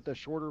would with a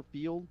shorter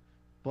field.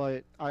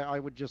 But I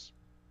would just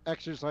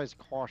exercise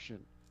caution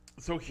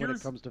when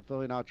it comes to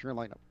filling out your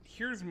lineup.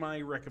 Here's my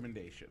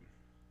recommendation.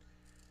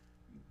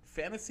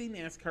 Fantasy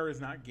NASCAR is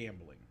not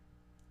gambling.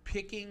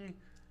 Picking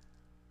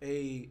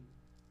a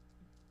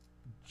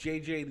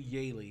J.J.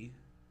 Yaley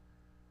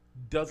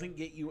doesn't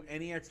get you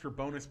any extra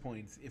bonus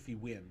points if he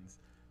wins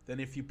than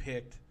if you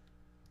picked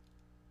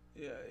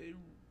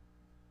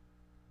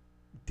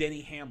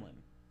Denny Hamlin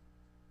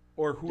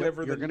or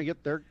whoever. You're going to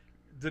get their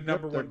the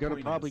number one. They're going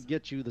to probably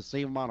get you the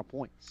same amount of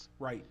points.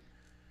 Right.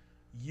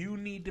 You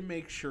need to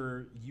make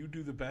sure you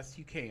do the best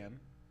you can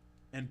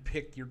and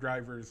pick your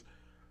drivers.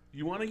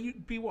 You want to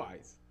be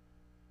wise.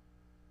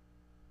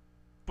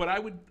 But I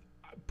would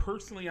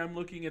personally, I'm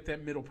looking at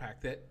that middle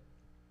pack, that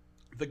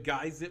the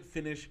guys that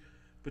finish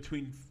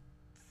between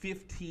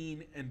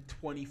 15 and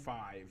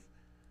 25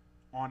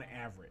 on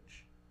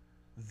average.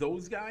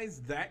 Those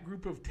guys, that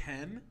group of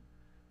 10,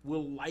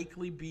 will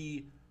likely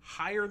be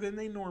higher than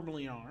they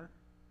normally are.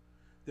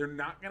 They're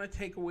not going to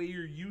take away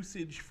your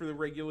usage for the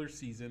regular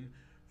season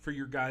for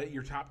your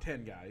top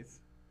 10 guys.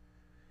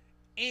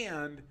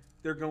 And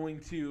they're going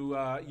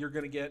to,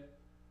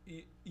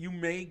 you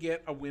may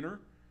get a winner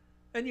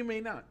and you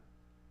may not.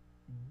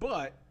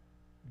 But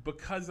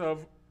because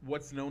of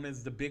what's known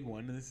as the big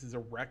one, and this is a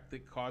wreck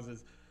that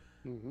causes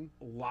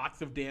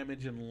lots of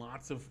damage and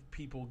lots of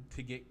people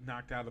to get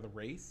knocked out of the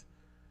race,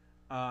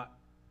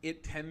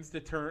 it tends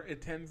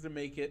to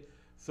make it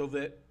so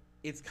that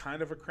it's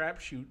kind of a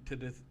crapshoot to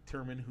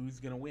determine who's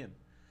going to win.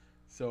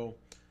 So,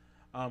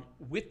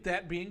 with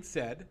that being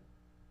said,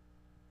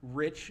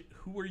 Rich,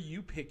 who are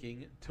you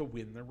picking to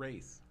win the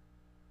race?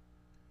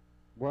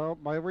 Well,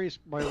 my race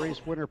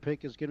winner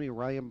pick is going to be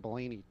Ryan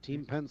Blaney.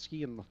 Team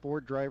Penske and the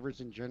Ford drivers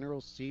in general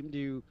seem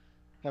to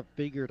have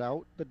figured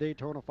out the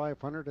Daytona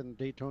 500 and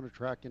the Daytona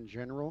track in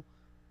general.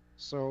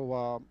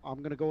 So I'm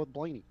going to go with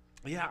Blaney.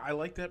 Yeah, I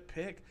like that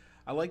pick.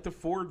 I like the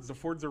Fords. The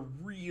Fords are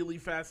really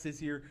fast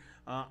this year.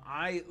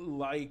 I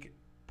like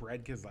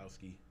Brad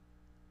Keselowski.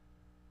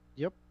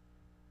 Yep.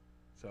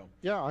 So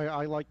yeah,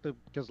 I like the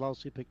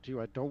Keselowski pick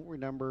too. I don't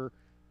remember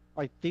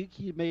I think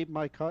he made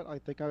my cut. I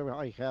think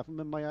I have him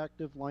in my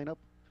active lineup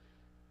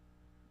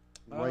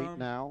right Um,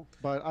 now.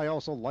 But I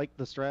also like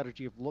the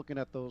strategy of looking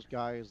at those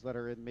guys that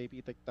are in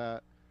maybe like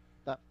that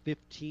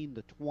 15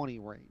 to 20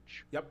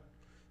 range yep,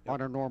 yep.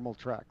 on a normal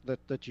track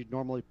that you'd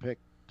normally pick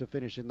to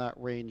finish in that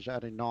range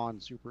at a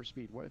non-super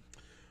speedway.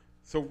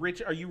 So,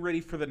 Rich, are you ready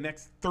for the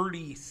next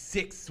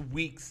 36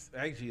 weeks?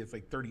 Actually, it's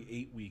like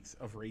 38 weeks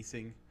of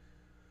racing.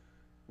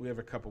 We have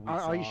a couple weeks I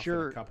off and a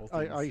sure couple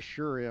I things.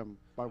 sure am.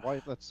 My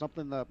wife, that's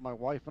something that my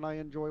wife and I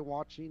enjoy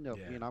watching. I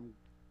Yeah. mean, I'm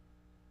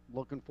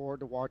looking forward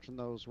to watching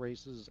those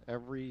races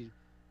every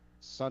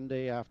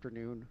Sunday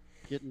afternoon.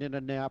 Getting in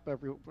a nap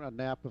if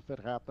it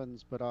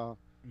happens,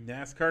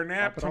 NASCAR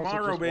nap but also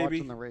tomorrow, just watching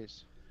baby. the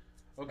race.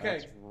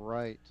 That's Okay.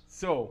 right.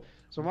 So,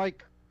 So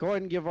Mike, go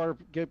ahead and give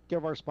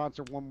our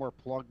sponsor one more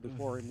plug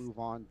before we move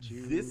on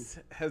to this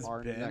has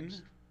our been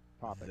next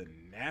topic. the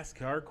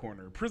NASCAR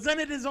Corner,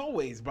 presented as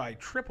always by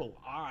Triple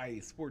I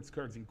Sports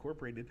Cards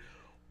Incorporated,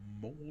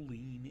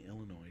 Moline,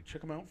 Illinois.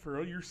 Check them out for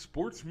all your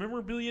sports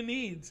memorabilia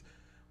needs.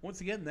 Once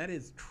again, that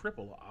is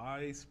Triple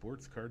I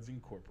Sports Cards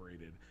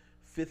Incorporated,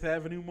 5th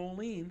Avenue,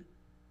 Moline,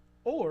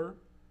 or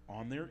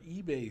on their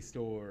eBay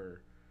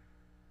store.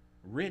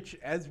 Rich,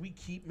 as we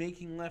keep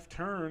making left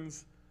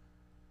turns,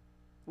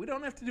 we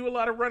don't have to do a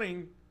lot of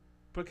running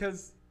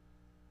because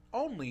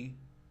only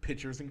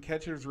pitchers and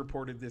catchers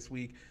reported this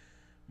week.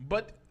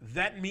 But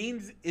that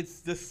means it's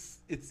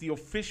the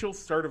official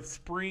start of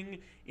spring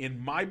in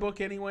my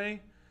book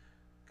anyway.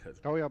 Because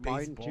Oh yeah,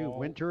 mine too. baseball,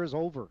 Winter is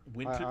over.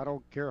 winter, I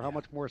don't care how yeah,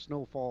 much more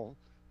snowfall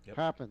yep.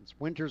 happens.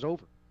 Winter's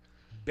over.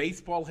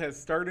 Baseball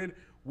has started.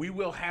 We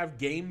will have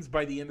games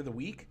by the end of the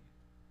week.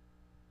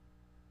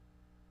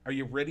 Are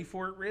you ready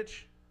for it,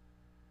 Rich?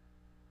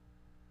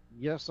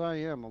 Yes, I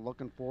am. I'm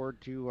looking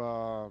forward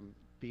to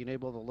being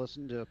able to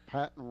listen to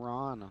Pat and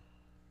Ron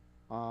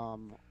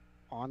um,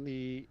 on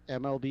the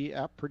MLB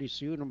app pretty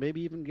soon, or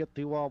maybe even get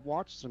to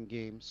watch some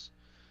games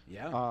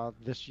Yeah.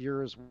 this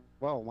year as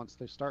well once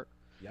they start.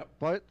 Yep.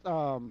 But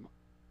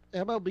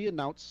MLB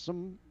announced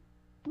some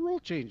rule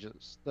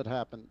changes that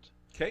happened.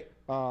 Okay.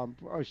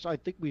 I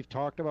think we've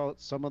talked about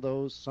some of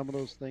those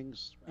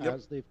things Yep.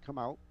 as they've come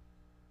out.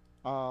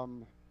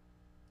 Um,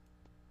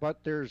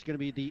 but there's going to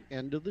be the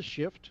end of the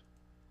shift.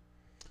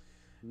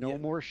 No Yeah.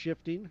 more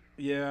shifting.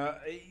 Yeah,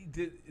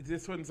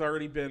 this one's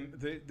already been.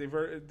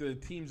 The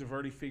teams have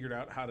already figured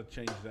out how to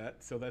change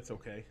that, so that's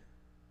okay.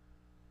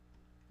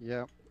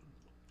 Yeah.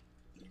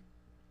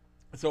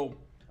 So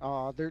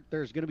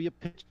There's going to be a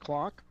pitch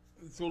clock.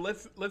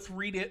 let's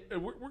read it.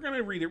 We're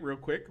gonna read it real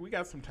quick. We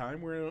got some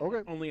time. We're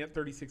Okay. only at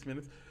 36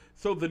 minutes.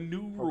 So the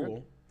new Okay.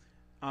 rule: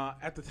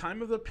 at the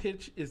time of the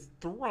pitch is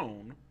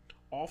thrown,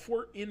 all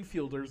four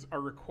infielders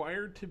are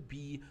required to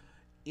be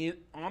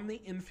on the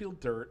infield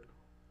dirt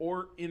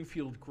or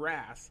infield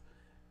grass,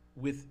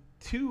 with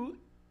two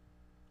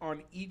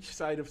on each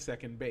side of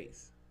second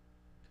base.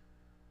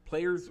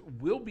 Players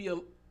will be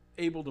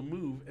able to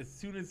move as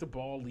soon as the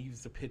ball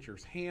leaves the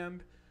pitcher's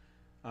hand.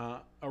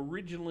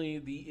 Originally,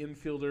 the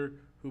infielder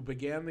who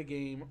began the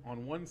game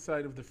on one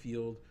side of the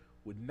field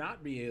would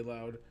not be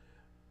allowed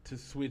to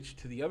switch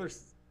to the other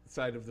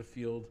side of the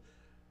field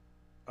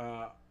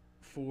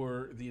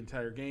for the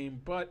entire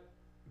game, but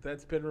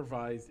that's been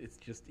revised. It's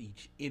just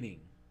each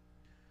inning,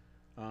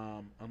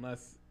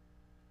 unless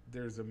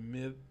there's a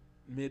mid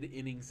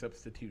inning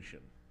substitution.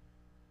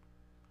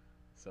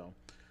 So,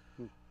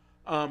 Hmm.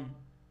 um,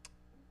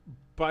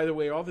 by the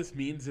way, all this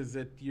means is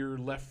that your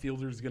left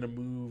fielder is going to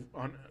move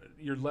on.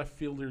 Your left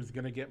fielder is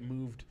going to get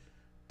moved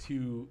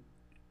to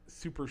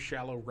super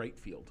shallow right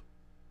field.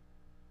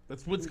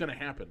 That's what's going to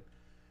happen.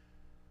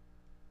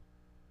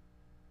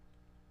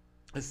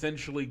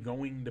 Essentially,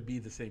 going to be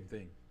the same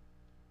thing.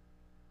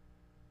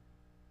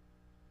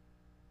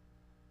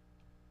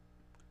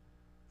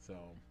 So,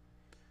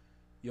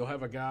 you'll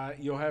have a guy.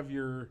 You'll have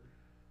your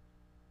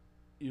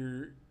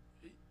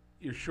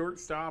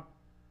shortstop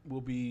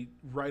will be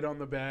right on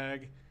the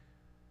bag.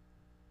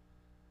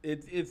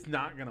 It's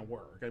not going to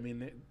work. I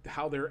mean,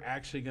 how they're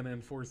actually going to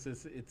enforce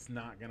this, it's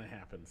not going to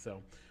happen.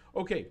 So,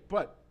 okay,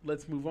 but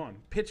let's move on.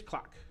 Pitch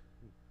clock.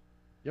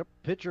 Yep.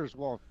 Pitchers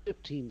will have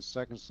 15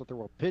 seconds to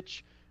throw a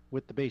pitch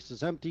with the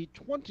bases empty,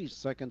 20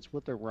 seconds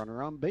with a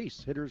runner on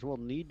base. Hitters will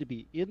need to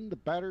be in the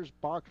batter's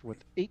box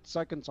with 8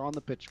 seconds on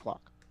the pitch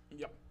clock.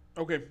 Yep.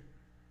 Okay.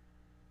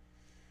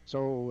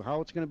 So,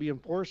 how it's going to be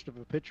enforced: if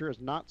a pitcher has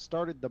not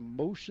started the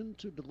motion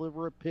to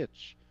deliver a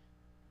pitch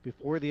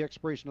before the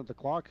expiration of the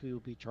clock, he will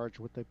be charged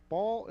with a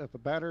ball. If a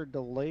batter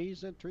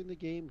delays entering the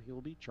game, he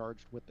will be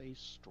charged with a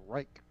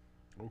strike.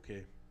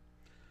 Okay.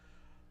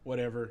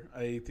 Whatever.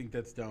 I think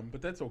that's dumb,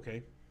 but that's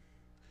okay.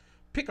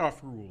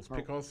 Pickoff rules. Oh,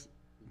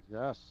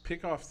 yes.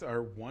 Pickoffs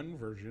are one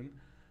version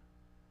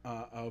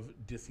of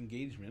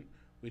disengagement,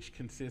 which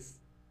consists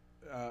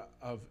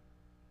of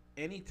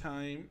any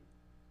time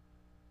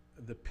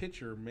the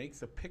pitcher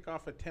makes a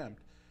pickoff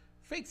attempt,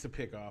 fakes a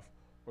pickoff,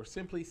 or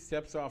simply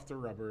steps off the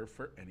rubber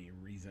for any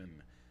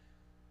reason.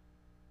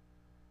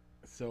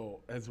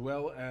 So, as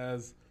well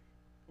as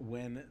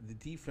when the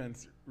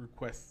defense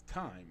requests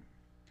time.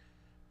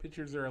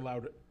 Pitchers are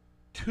allowed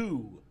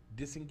 2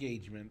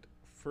 disengagement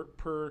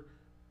per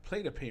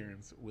plate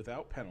appearance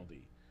without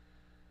penalty.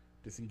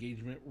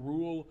 Disengagement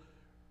rule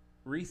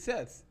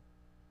resets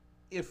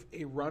if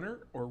a runner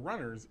or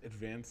runners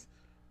advance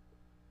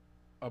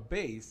a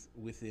base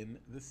within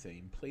the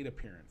same plate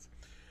appearance.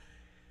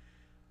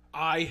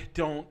 I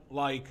don't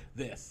like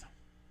this.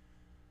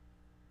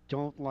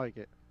 Don't like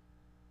it.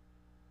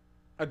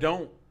 I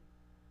don't.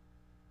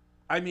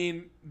 I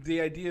mean,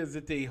 the idea is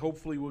that they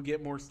hopefully will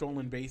get more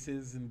stolen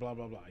bases and blah,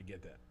 blah, blah. I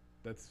get that.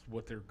 That's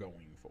what they're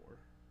going for.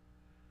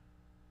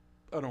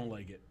 I don't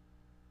like it.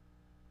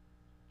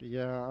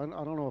 Yeah, I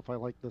don't know if I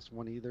like this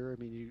one either.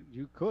 I mean,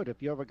 you could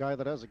if you have a guy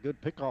that has a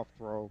good pickoff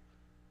throw.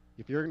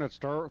 If you're going to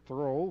start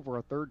throw over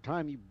a third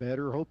time, you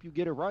better hope you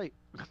get it right.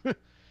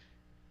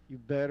 You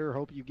better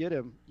hope you get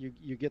him.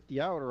 You get the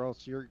out, or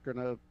else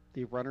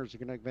the runners are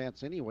gonna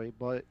advance anyway.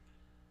 But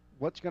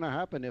what's gonna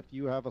happen if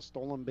you have a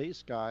stolen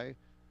base guy,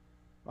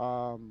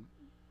 um,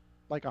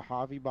 like a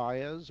Javi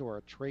Baez or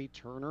a Trey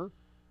Turner,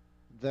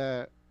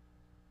 that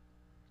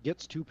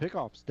gets 2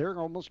 pickoffs? They're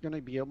almost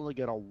gonna be able to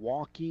get a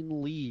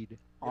walking lead Yep.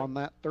 on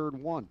that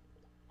third one,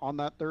 on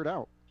that third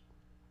out.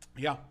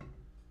 Yeah.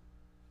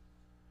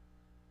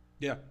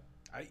 Yeah.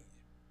 I.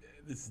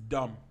 This is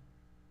dumb.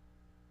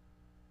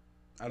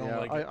 I don't Yeah,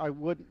 like it.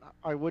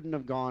 I wouldn't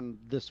have gone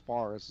this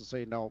far as to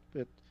say no.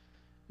 If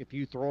if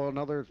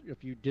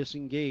you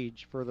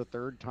disengage for the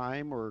third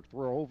time or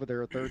throw over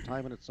there a third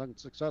time and it's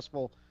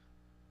unsuccessful,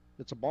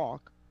 it's a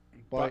balk.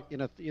 But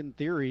in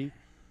theory,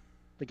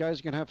 the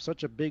guy's gonna have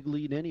such a big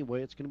lead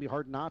anyway. It's gonna be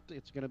hard not to.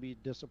 It's gonna be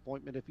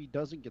disappointment if he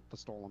doesn't get the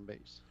stolen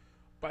base.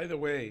 By the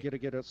way,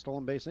 Get a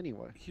stolen base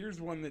anyway.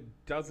 here's one that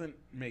doesn't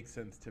make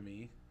sense to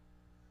me.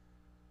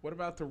 What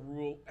about the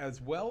rule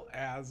as well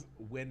as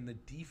when the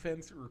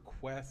defense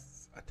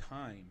requests a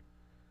time?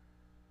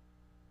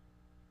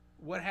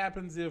 What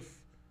happens if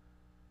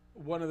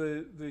one of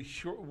the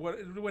short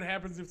what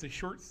happens if the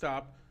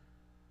shortstop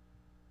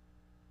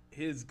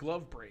his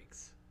glove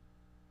breaks?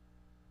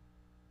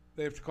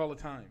 They have to call a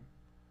time.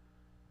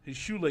 His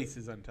shoelace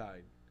is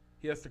untied.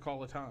 He has to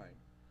call a time.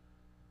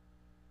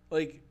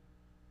 Like,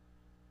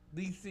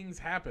 these things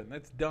happen.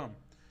 That's dumb.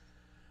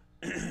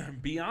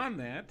 Beyond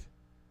that,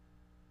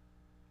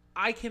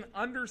 I can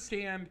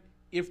understand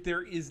if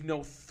there is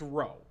no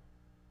throw.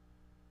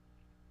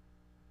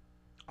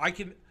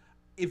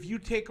 If you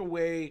take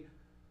away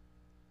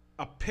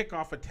a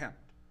pickoff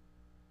attempt,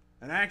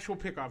 an actual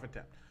pickoff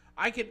attempt,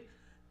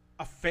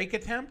 a fake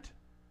attempt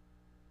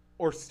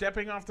or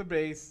stepping off the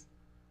base,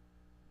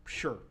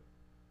 sure.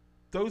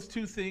 Those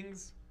 2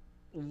 things,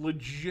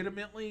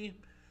 legitimately,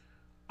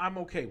 I'm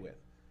okay with.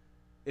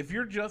 If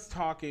you're just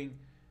talking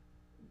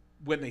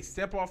when they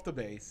step off the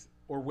base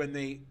or when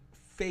they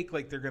fake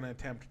like they're going to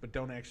attempt but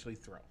don't actually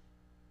throw.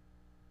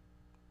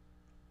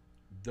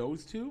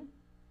 Those 2,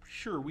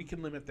 sure, we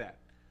can limit that.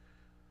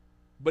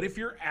 But if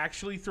you're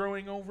actually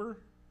throwing over,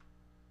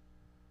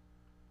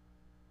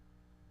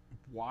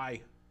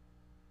 why?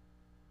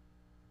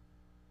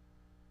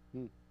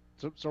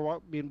 So I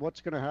mean,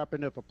 what's going to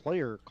happen if a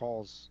player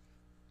calls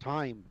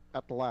time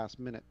at the last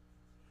minute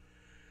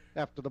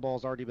after the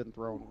ball's already been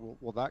thrown?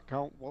 Will that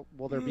count?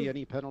 Will there be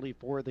any penalty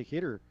for the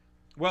hitter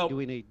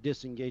doing a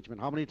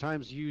disengagement? How many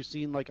times have you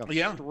seen like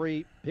a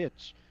straight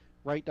pitch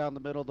right down the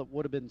middle that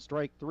would have been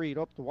strike 3?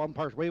 Nope, the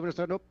umpire's waving his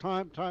hand. Nope,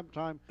 time.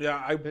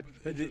 Yeah,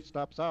 pitcher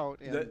stops out.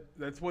 And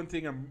that's one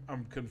thing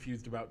I'm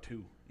confused about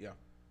too. Yeah.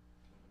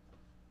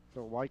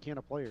 So why can't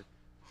a player?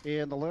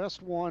 And the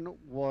last one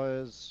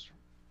was,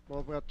 well,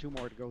 we've got 2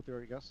 more to go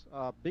through, I guess.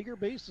 Bigger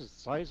bases,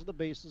 size of the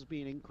bases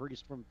being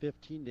increased from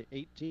 15 to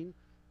 18.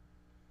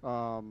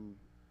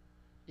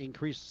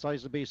 Increased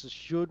size of bases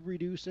should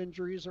reduce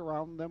injuries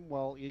around them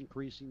while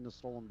increasing the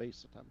stolen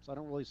base attempts. I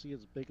don't really see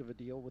as big of a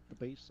deal with the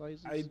base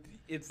sizes.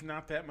 It's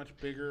not that much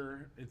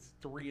bigger. It's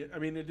 3. I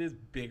mean, it is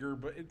bigger,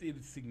 but it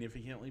is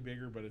significantly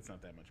bigger, but it's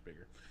not that much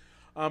bigger.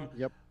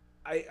 Yep.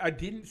 I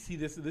didn't see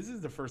this. This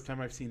is the first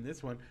time I've seen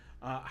this one.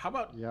 How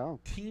about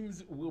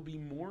teams will be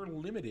more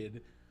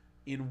limited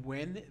in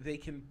when they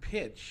can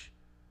pitch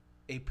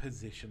a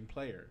position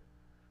player?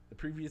 The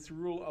previous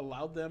rule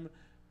allowed them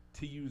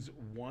to use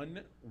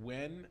 1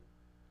 when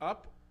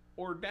up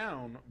or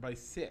down by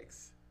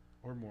 6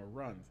 or more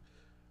runs.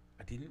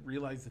 I didn't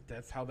realize that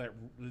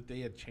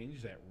they had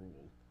changed that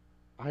rule.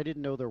 I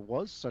didn't know there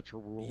was such a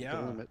rule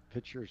to limit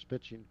pitchers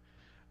pitching.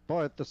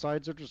 But the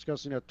sides are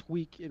discussing a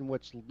tweak in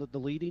which the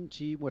leading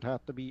team would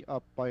have to be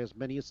up by as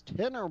many as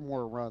 10 or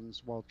more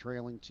runs, while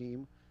trailing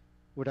team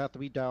would have to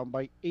be down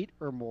by 8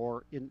 or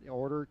more in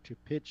order to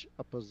pitch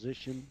a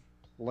position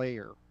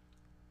player.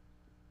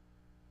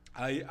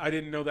 I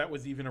didn't know that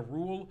was even a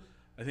rule.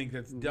 I think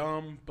that's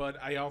dumb,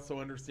 but I also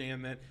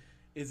understand that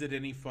is it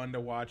any fun to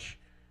watch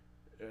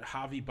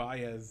Javi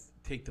Baez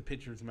take the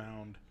pitcher's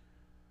mound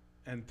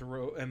and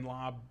throw and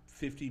lob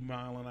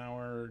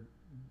 50-mile-an-hour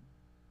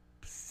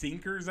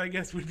sinkers, I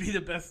guess would be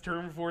the best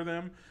term for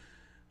them,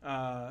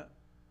 that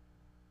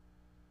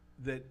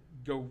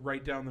go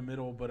right down the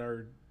middle but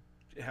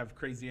have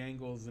crazy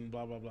angles and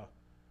blah, blah, blah.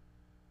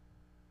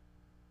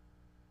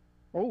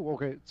 Oh,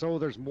 okay. So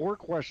there's more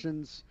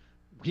questions.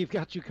 We've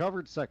got you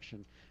covered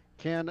section.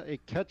 Can a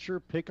catcher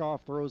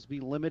pick-off throws be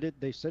limited?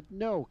 They said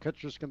no.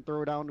 Catchers can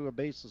throw down to a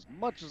base as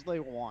much as they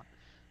want.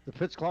 The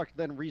pitch clock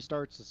then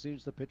restarts as soon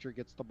as the pitcher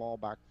gets the ball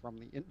back from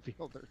the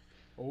infielder.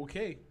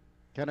 Okay.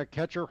 Can a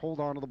catcher hold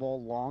on to the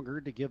ball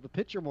longer to give the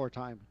pitcher more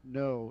time?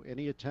 No.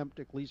 Any attempt,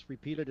 at least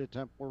repeated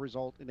attempt, will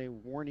result in a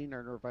warning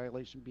or a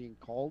violation being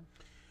called.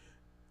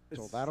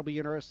 So It's, that'll be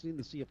interesting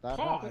to see if that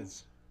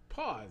happens.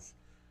 pause. Pause.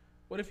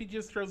 What if he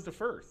just throws to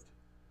first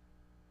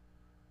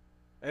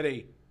at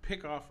a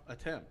pickoff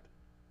attempt?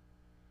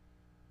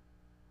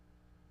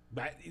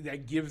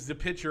 That gives the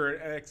pitcher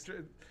an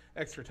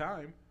extra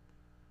time.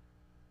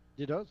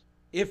 It does.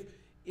 If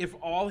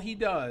all he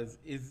does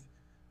is,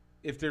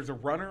 if there's a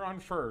runner on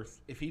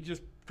first, if he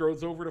just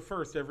throws over to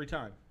first every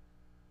time,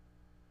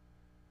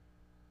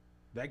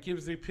 that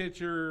gives the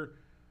pitcher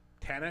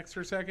 10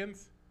 extra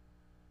seconds.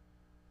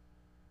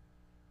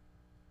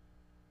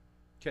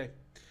 Okay.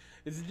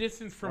 Is the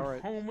distance from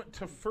home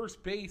to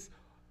first base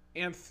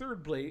and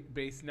third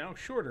base now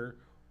shorter,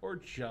 or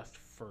just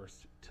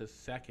first to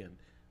second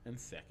and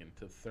second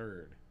to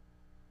third?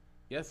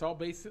 Yes, all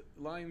base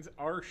lines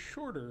are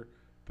shorter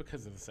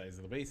because of the size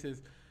of the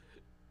bases.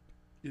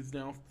 Is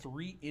now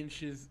 3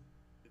 inches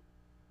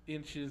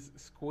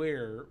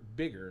square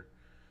bigger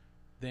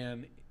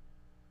than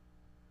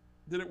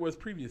it was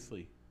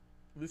previously.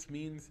 This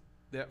means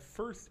that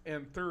first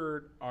and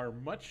third are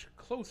much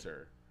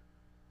closer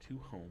to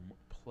home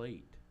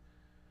plate.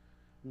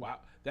 Wow,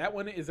 that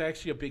one is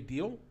actually a big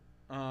deal,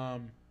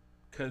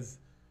 because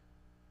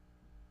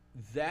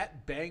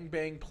that bang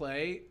bang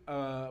play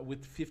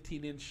with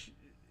 15-inch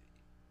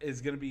is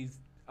going to be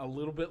a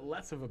little bit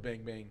less of a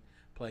bang bang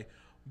play.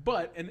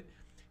 But, and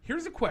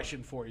here's a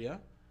question for you.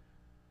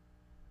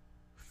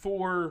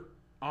 For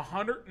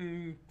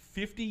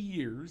 150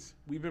 years,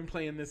 we've been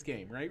playing this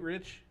game, right,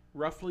 Rich?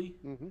 Roughly?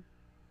 Mm-hmm.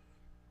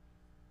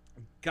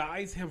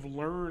 Guys have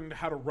learned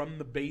how to run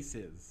the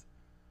bases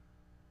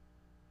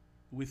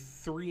with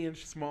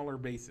 3-inch smaller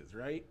bases,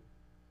 right?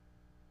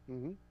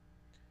 Mm-hmm.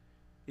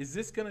 Is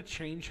this going to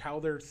change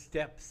how their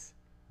steps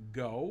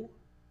go?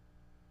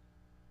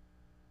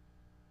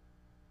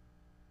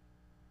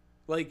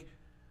 Like,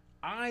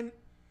 I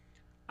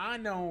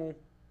know,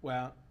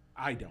 well,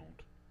 I don't.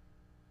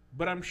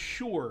 But I'm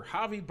sure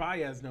Javi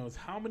Baez knows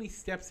how many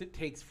steps it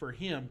takes for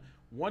him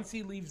once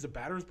he leaves the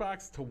batter's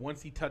box to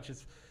once he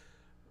touches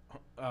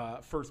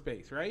first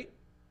base, right?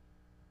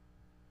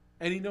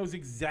 And he knows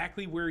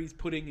exactly where he's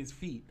putting his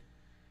feet.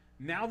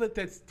 Now that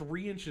that's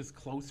 3 inches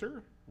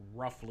closer,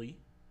 roughly,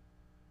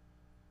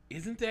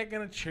 isn't that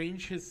going to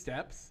change his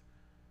steps?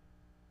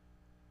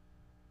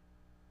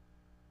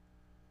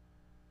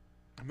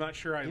 I'm not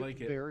sure I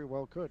like it. Very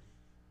well could.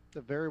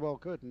 It very well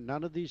could.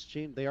 None of these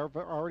change. They are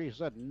already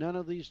said none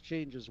of these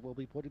changes will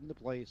be put into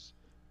place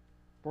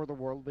for the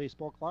World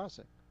Baseball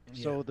Classic.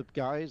 Yeah. So the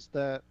guys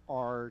that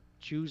are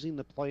choosing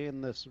to play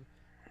in this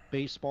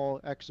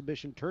baseball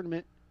exhibition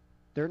tournament,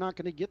 they're not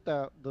going to get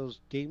those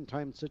game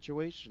time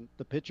situations.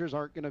 The pitchers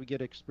aren't going to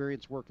get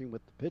experience working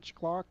with the pitch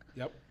clock.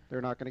 Yep.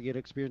 They're not going to get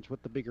experience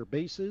with the bigger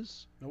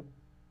bases. Nope.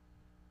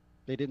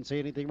 They didn't say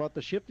anything about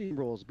the shifting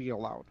rules being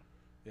allowed.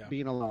 Yeah.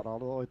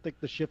 Although I think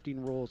the shifting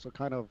rules are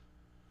kind of,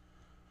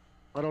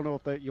 I don't know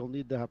if that you'll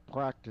need to have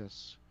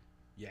practice.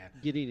 Yeah.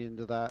 Getting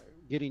into that,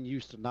 getting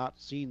used to not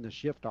seeing the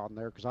shift on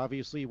there, because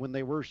obviously when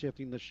they were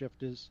shifting, the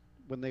shift is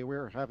when they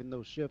were having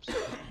those shifts,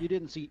 you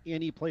didn't see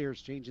any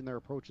players changing their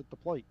approach at the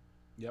plate.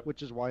 Yep.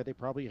 Which is why they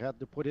probably had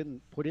to put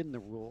in the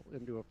rule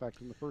into effect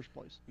in the first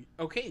place.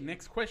 Okay,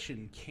 next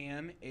question: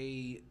 Can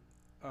a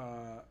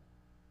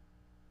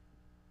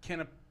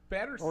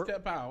batter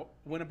step out?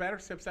 When a batter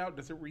steps out,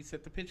 does it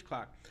reset the pitch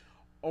clock?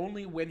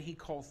 Only when he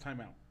calls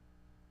timeout.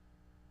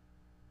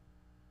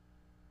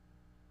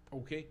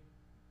 Okay.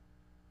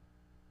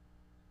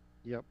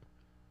 Yep.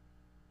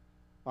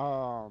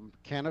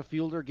 Can a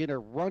fielder get a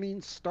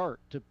running start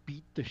to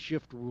beat the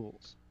shift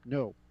rules?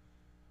 No.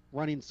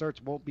 Running starts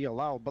won't be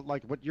allowed. But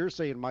like what you're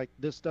saying, Mike,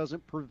 this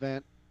doesn't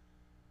prevent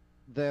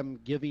them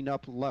giving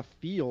up left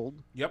field.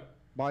 Yep.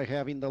 By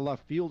having the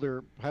left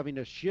fielder having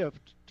a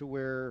shift to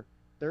where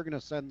they're going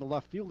to send the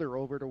left fielder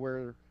over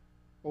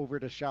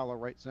to shallow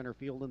right center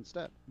field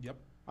instead. Yep.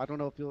 I don't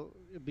know if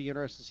it'd be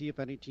interested to see if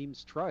any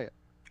teams try it.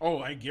 Oh,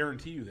 I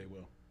guarantee you they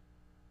will.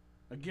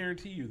 I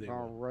guarantee you they will.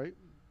 All right.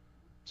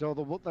 So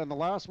the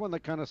last one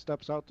that kind of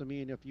steps out to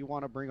me, and if you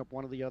want to bring up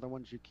one of the other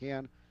ones, you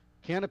can.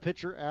 Can a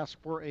pitcher ask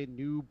for a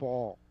new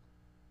ball?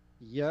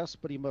 Yes,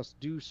 but he must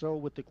do so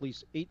with at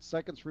least 8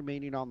 seconds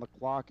remaining on the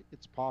clock.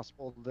 It's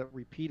possible that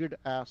repeated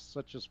asks,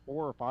 such as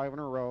 4 or 5 in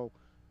a row,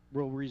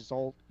 will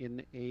result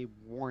in a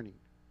warning.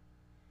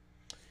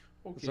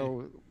 Okay.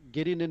 So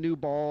getting a new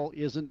ball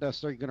isn't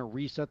necessarily going to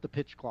reset the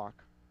pitch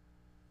clock.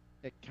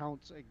 It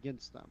counts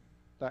against them.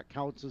 That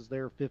counts as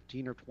their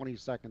 15 or 20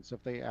 seconds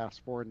if they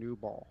ask for a new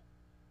ball.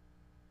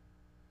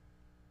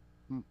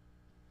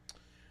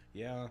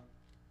 Yeah.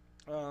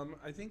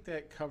 I think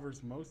that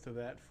covers most of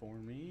that for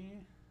me.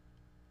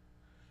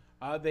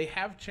 They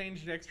have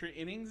changed extra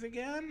innings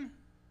again.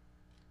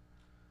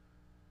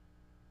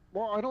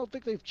 Well, I don't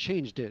think they've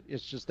changed it.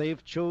 It's just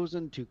they've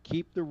chosen to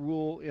keep the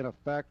rule in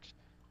effect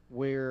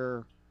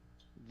where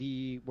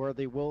where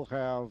they will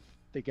have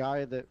the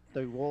guy that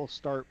they will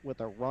start with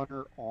a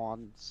runner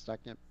on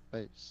second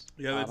base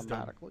Yeah, that's dumb.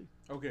 automatically.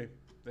 Okay,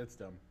 that's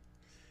dumb.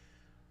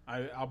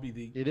 I'll be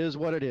the It is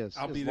what it is.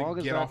 I'll be As the long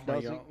as get off that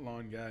my doesn't,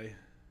 lawn guy.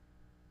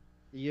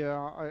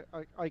 yeah,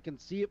 I can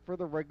see it for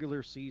the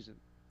regular season,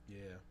 Yeah.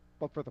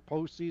 but for the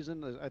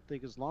postseason, I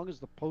think as long as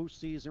the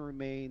postseason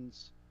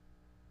remains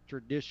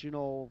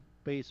traditional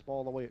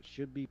baseball the way it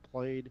should be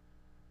played,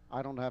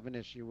 I don't have an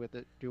issue with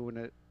doing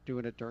it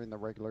during the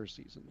regular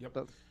season.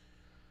 Yep.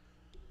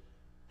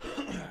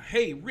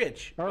 Hey,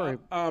 Rich. All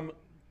right.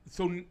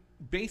 So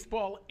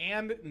baseball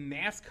and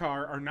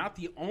NASCAR are not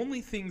the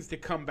only things to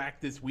come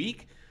back this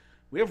week.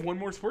 We have one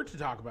more sport to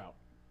talk about.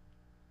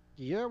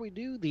 Yeah, we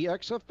do. The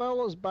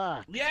XFL is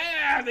back.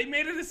 Yeah, they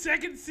made it a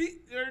second season.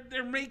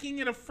 They're making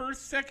it a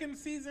second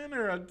season,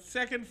 or a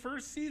second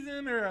first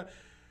season, or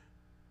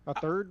A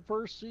third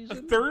first a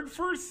season? third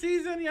first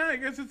season. Yeah, I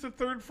guess it's a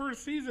third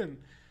first season.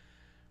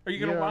 Are you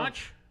gonna Yeah.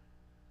 watch?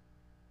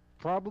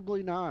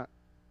 Probably not.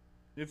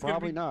 It's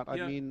Probably gonna be, not. I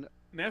yeah, mean,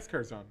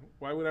 NASCAR's on.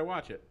 Why would I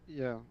watch it?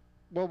 yeah.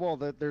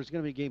 There's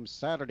going to be games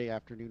Saturday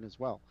afternoon as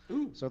well.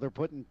 Ooh. So they're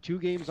putting 2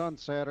 games on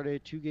Saturday,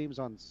 2 games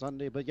on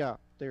Sunday. But yeah,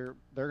 they're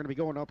going to be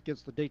going up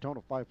against the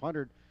Daytona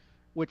 500,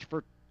 which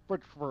for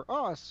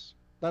us,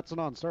 that's a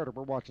non-starter.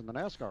 We're watching the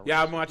NASCAR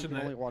Yeah, race. I'm watching We can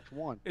that. only watch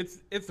one. It's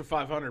the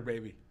 500,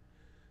 baby.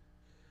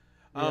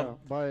 Yeah,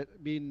 but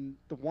I mean,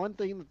 the one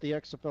thing that the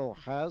XFL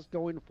has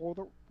going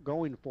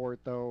for it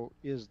though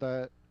is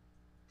that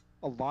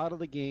a lot of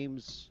the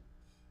games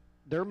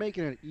they're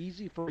making it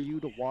easy for you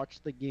to watch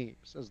the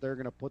games as they're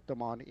going to put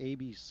them on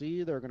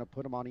ABC, they're going to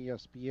put them on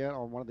ESPN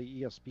on one of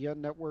the ESPN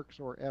networks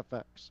or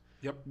FX.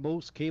 Yep.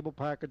 Most cable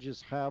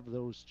packages have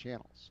those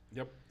channels.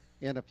 Yep.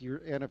 And if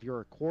you're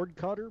a cord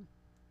cutter,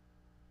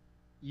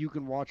 you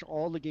can watch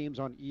all the games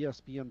on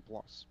ESPN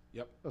Plus.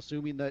 Yep.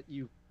 Assuming that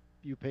you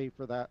pay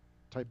for that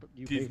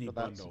Disney pay for that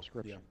bundle.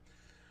 subscription.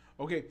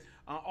 Yeah. Okay.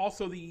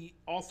 Also, the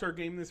All-Star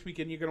game this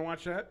weekend. You gonna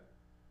watch that?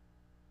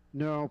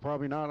 No,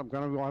 probably not. I'm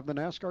gonna go have the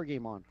NASCAR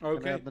game on. I'm Okay.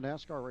 gonna have the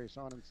NASCAR race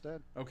on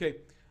instead. Okay.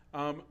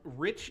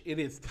 Rich, it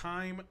is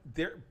time.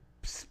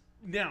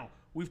 Now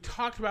we've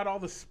talked about all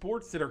the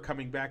sports that are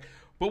coming back,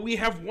 but we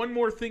have one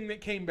more thing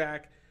that came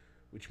back,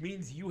 which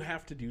means you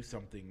have to do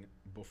something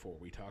before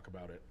we talk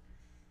about it.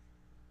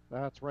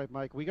 That's right,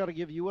 Mike. We got to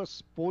give you a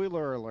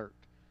spoiler alert.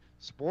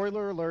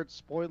 Spoiler alert,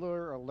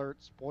 spoiler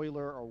alert,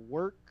 spoiler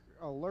alert,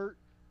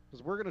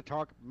 because we're going to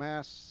talk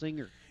Mass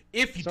Singer.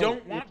 If you So,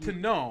 don't want to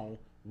know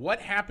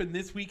what happened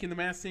this week in The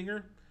Masked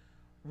Singer,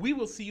 we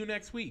will see you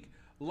next week.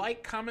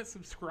 Like, comment,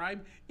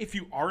 subscribe. If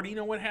you already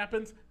know what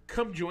happens,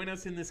 come join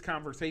us in this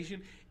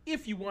conversation.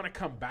 If you want to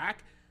come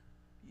back,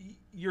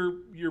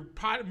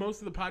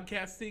 most of the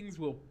podcast things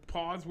will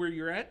pause where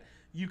you're at.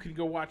 You can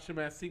go watch The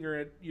Masked Singer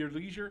at your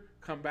leisure.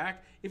 Come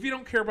back. If you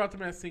don't care about The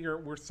Masked Singer,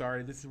 we're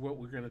sorry. This is what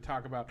we're going to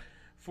talk about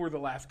for the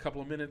last couple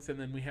of minutes, and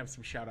then we have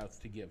some shout-outs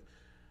to give.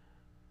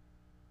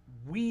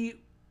 We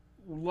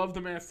love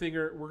The Masked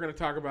Singer. We're going to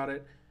talk about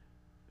it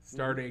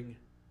starting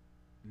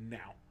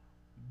now.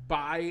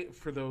 Bye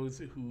for those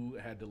who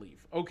had to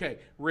leave. Okay,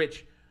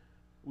 Rich,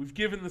 we've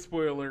given the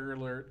spoiler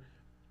alert.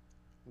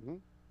 Mm-hmm.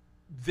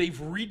 They've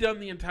redone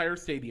the entire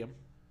stadium.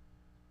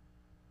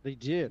 They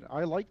did.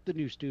 I like the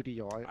new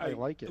studio. I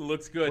like it. It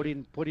looks good.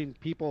 Putting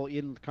people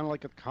in kind of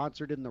like a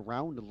concert in the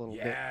round a little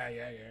bit.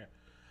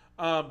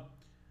 Yeah.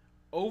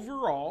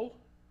 Overall,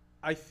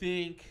 I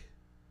think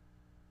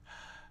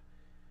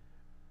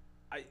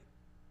I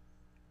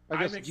I'm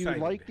guess you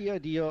excited. like the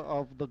idea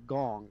of the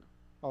gong,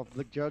 of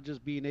the judges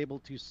being able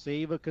to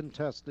save a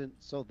contestant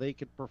so they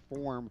could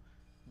perform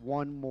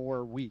one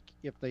more week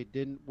if they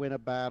didn't win a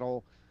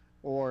battle,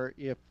 or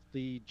if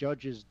the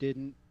judges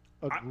didn't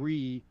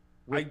agree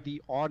with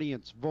the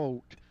audience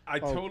vote. I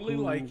totally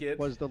who like it.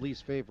 Was the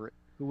least favorite?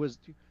 Who was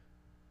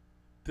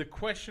The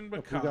question who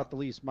becomes, got the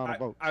least amount of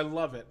votes? I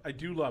love it. I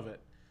do love it.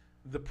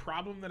 The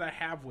problem that I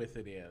have with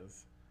it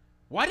is,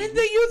 why didn't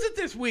they use it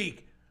this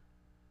week?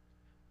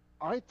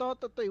 I thought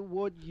that they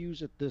would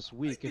use it this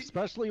week,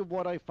 especially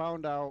what I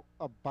found out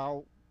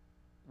about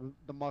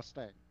the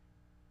Mustang,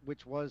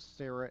 which was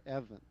Sarah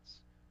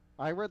Evans.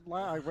 I read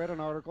an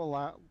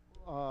article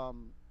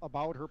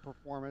about her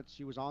performance.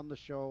 She was on the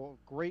show.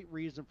 Great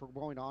reason for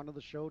going on to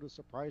the show to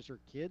surprise her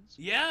kids.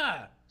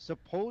 Yeah.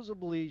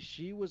 Supposedly,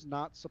 she was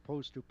not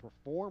supposed to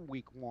perform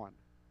week one.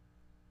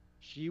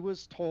 She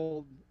was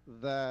told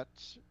that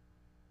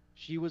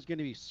she was going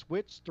to be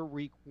switched to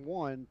week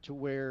one to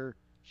where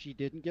she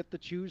didn't get to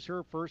choose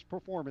her first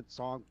performance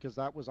song because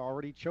that was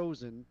already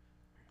chosen,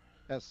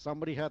 as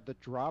somebody had to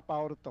drop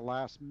out at the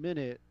last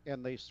minute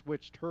and they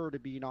switched her to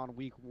being on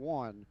week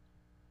one,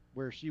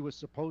 where she was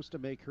supposed to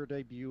make her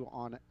debut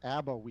on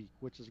ABBA week,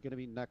 which is going to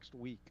be next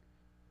week.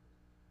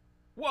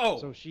 Whoa.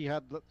 So she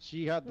had to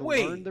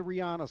Wait. learn the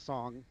Rihanna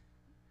song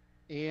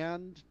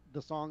and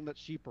the song that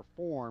she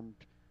performed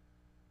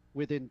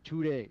within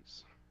 2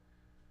 days.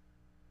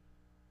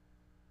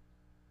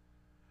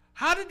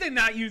 How did they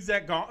not use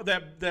that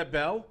that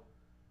bell?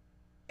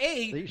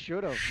 They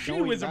should have. She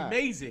was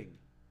amazing.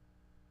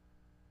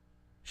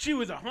 She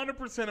was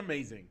 100%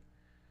 amazing.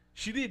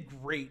 She did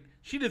great.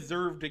 She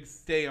deserved to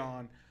stay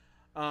on.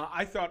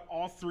 I thought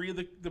all three of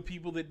the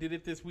people that did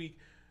it this week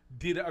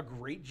did a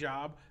great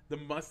job. The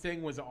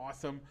Mustang was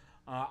awesome.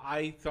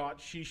 I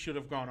thought she should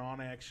have gone on,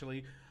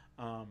 actually.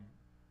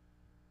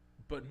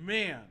 But,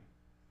 man.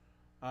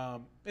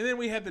 And then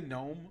we had the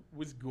gnome.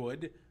 Was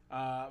good.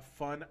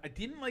 Fun. I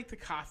didn't like the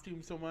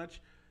costume so much.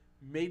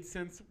 Made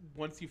sense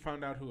once you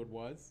found out who it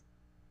was.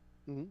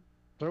 Mm-hmm.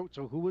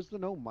 So who was the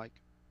gnome, Mike?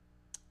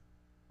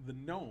 The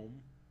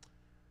gnome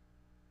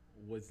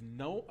was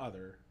no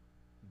other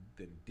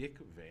than Dick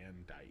Van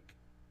Dyke.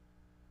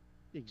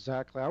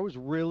 Exactly. I was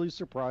really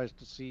surprised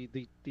to see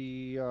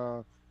the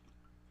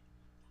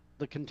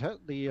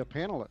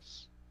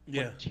panelists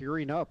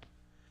tearing up.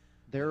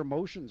 Their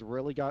emotions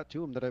really got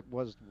to him, that it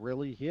was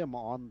really him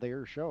on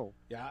their show.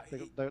 Yeah,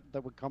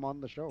 that would come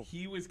on the show.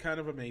 He was kind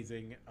of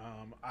amazing.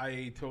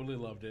 I totally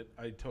loved it.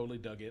 I totally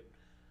dug it.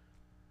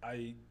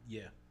 Good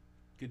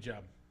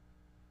job.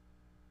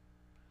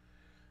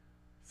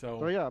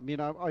 So yeah, I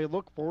mean, I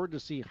look forward to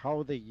see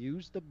how they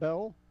use the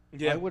bell.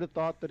 Yeah. I would have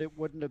thought that it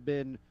wouldn't have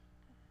been.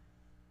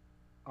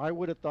 I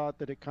would have thought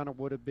that it kind of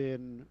would have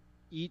been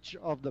each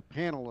of the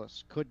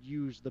panelists could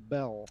use the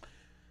bell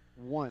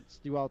once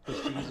throughout the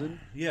season.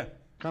 Yeah.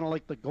 Kind of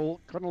like the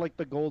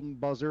golden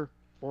buzzer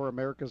for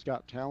America's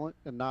Got Talent,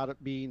 and not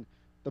it being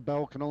the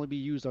bell can only be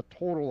used a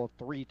total of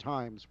 3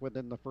 times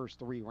within the first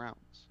 3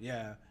 rounds.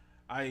 Yeah.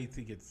 I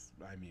think it's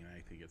fine,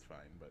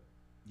 but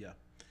yeah.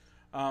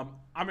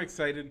 I'm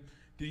excited.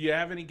 Do you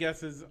have any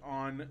guesses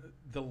on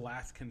the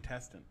last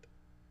contestant?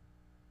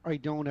 I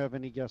don't have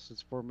any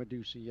guesses for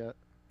Medusa yet.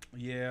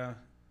 Yeah,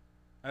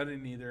 I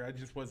didn't either. I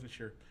just wasn't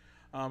sure.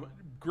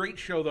 Great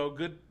show, though.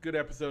 Good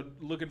episode.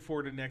 Looking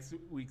forward to next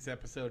week's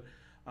episode.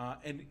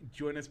 And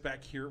join us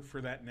back here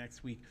for that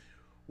next week.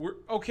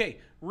 Okay,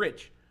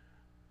 Rich,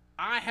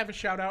 I have a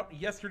shout-out.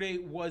 Yesterday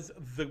was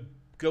the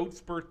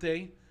GOAT's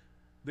birthday,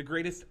 the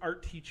greatest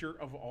art teacher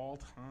of all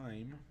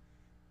time.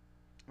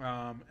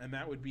 And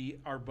that would be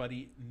our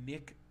buddy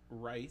Nick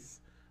Rice.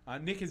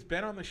 Nick has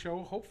been on the show.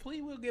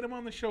 Hopefully we'll get him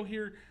on the show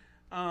here.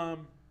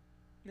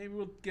 Maybe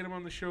we'll get him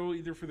on the show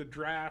either for the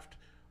draft,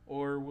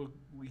 or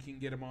we can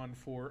get him on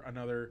for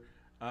another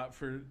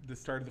for the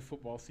start of the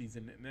football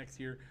season next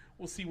year.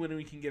 We'll see when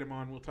we can get him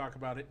on. We'll talk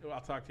about it.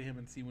 I'll talk to him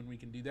and see when we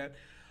can do that.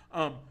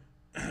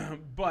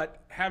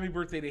 But happy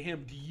birthday to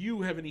him. Do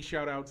you have any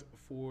shout-outs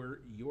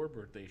for your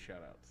birthday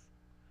shout-outs?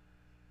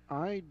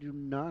 I do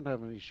not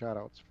have any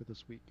shout-outs for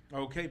this week.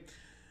 Okay.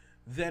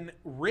 Then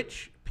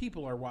rich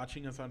people are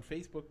watching us on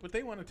Facebook, but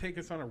they want to take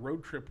us on a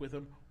road trip with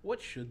them. What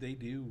should they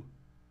do?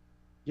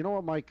 You know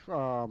what, Mike?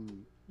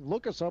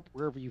 Look us up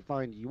wherever you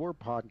find your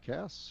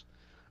podcasts.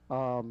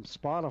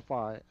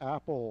 Spotify,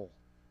 Apple,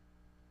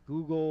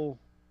 Google,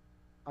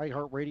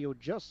 iHeartRadio,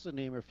 just to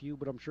name a few,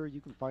 but I'm sure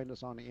you can find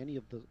us on any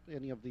of the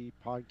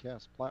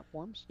podcast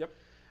platforms. Yep.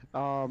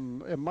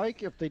 And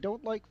Mike, if they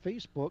don't like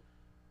Facebook,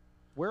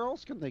 where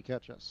else can they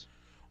catch us?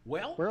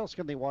 Well, where else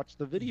can they watch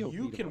the video?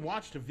 You can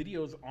watch the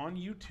videos on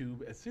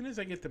YouTube as soon as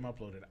I get them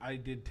uploaded. I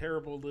did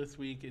terrible this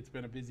week. It's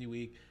been a busy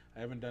week. I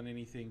haven't done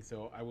anything,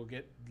 so I will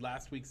get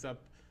last week's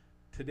up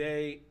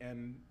today,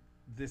 and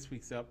this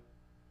week's up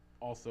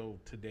also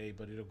today,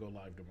 but it'll go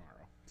live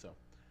tomorrow. So,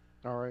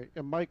 all right.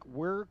 And Mike,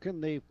 where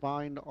can they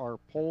find our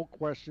poll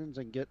questions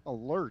and get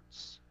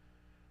alerts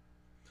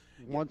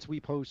once we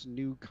post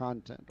new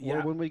content,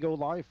 or when we go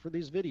live for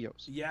these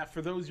videos? Yeah,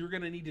 for those, you're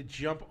going to need to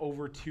jump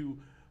over to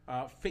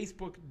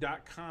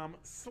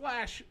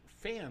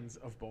Facebook.com/fans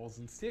of Balls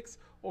and Sticks,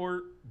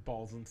 or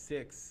Balls and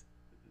Sticks,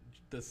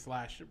 the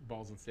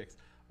 /Balls and Sticks.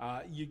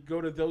 You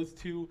go to those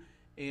two,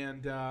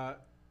 and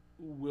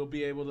you'll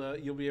be able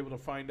to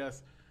find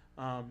us.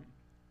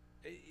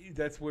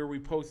 That's where we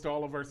post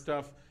all of our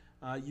stuff.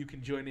 You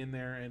can join in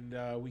there, and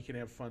we can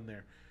have fun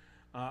there.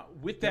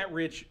 With that,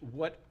 Rich,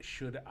 what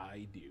should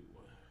I do?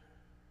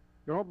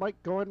 You know,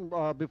 Mike, go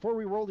ahead. Before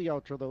we roll the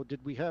outro, though,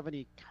 did we have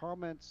any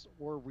comments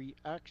or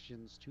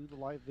reactions to the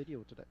live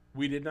video today?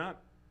 We did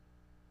not.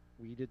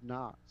 We did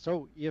not.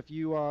 So if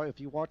you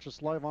watch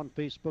us live on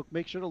Facebook,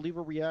 make sure to leave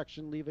a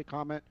reaction, leave a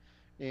comment,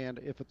 and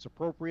if it's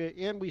appropriate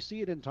and we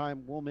see it in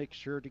time, we'll make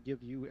sure to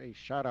give you a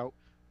shout out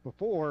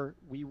before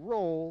we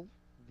roll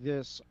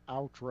this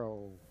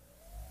outro.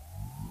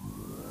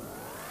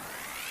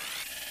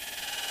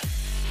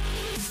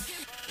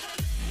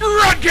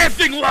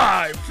 Broadcasting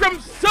live from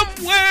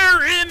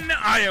somewhere in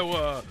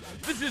Iowa,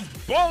 this is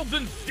Balls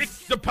and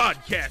Sticks, the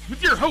podcast,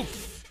 with your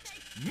hosts,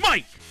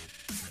 Mike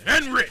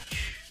and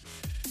Rich.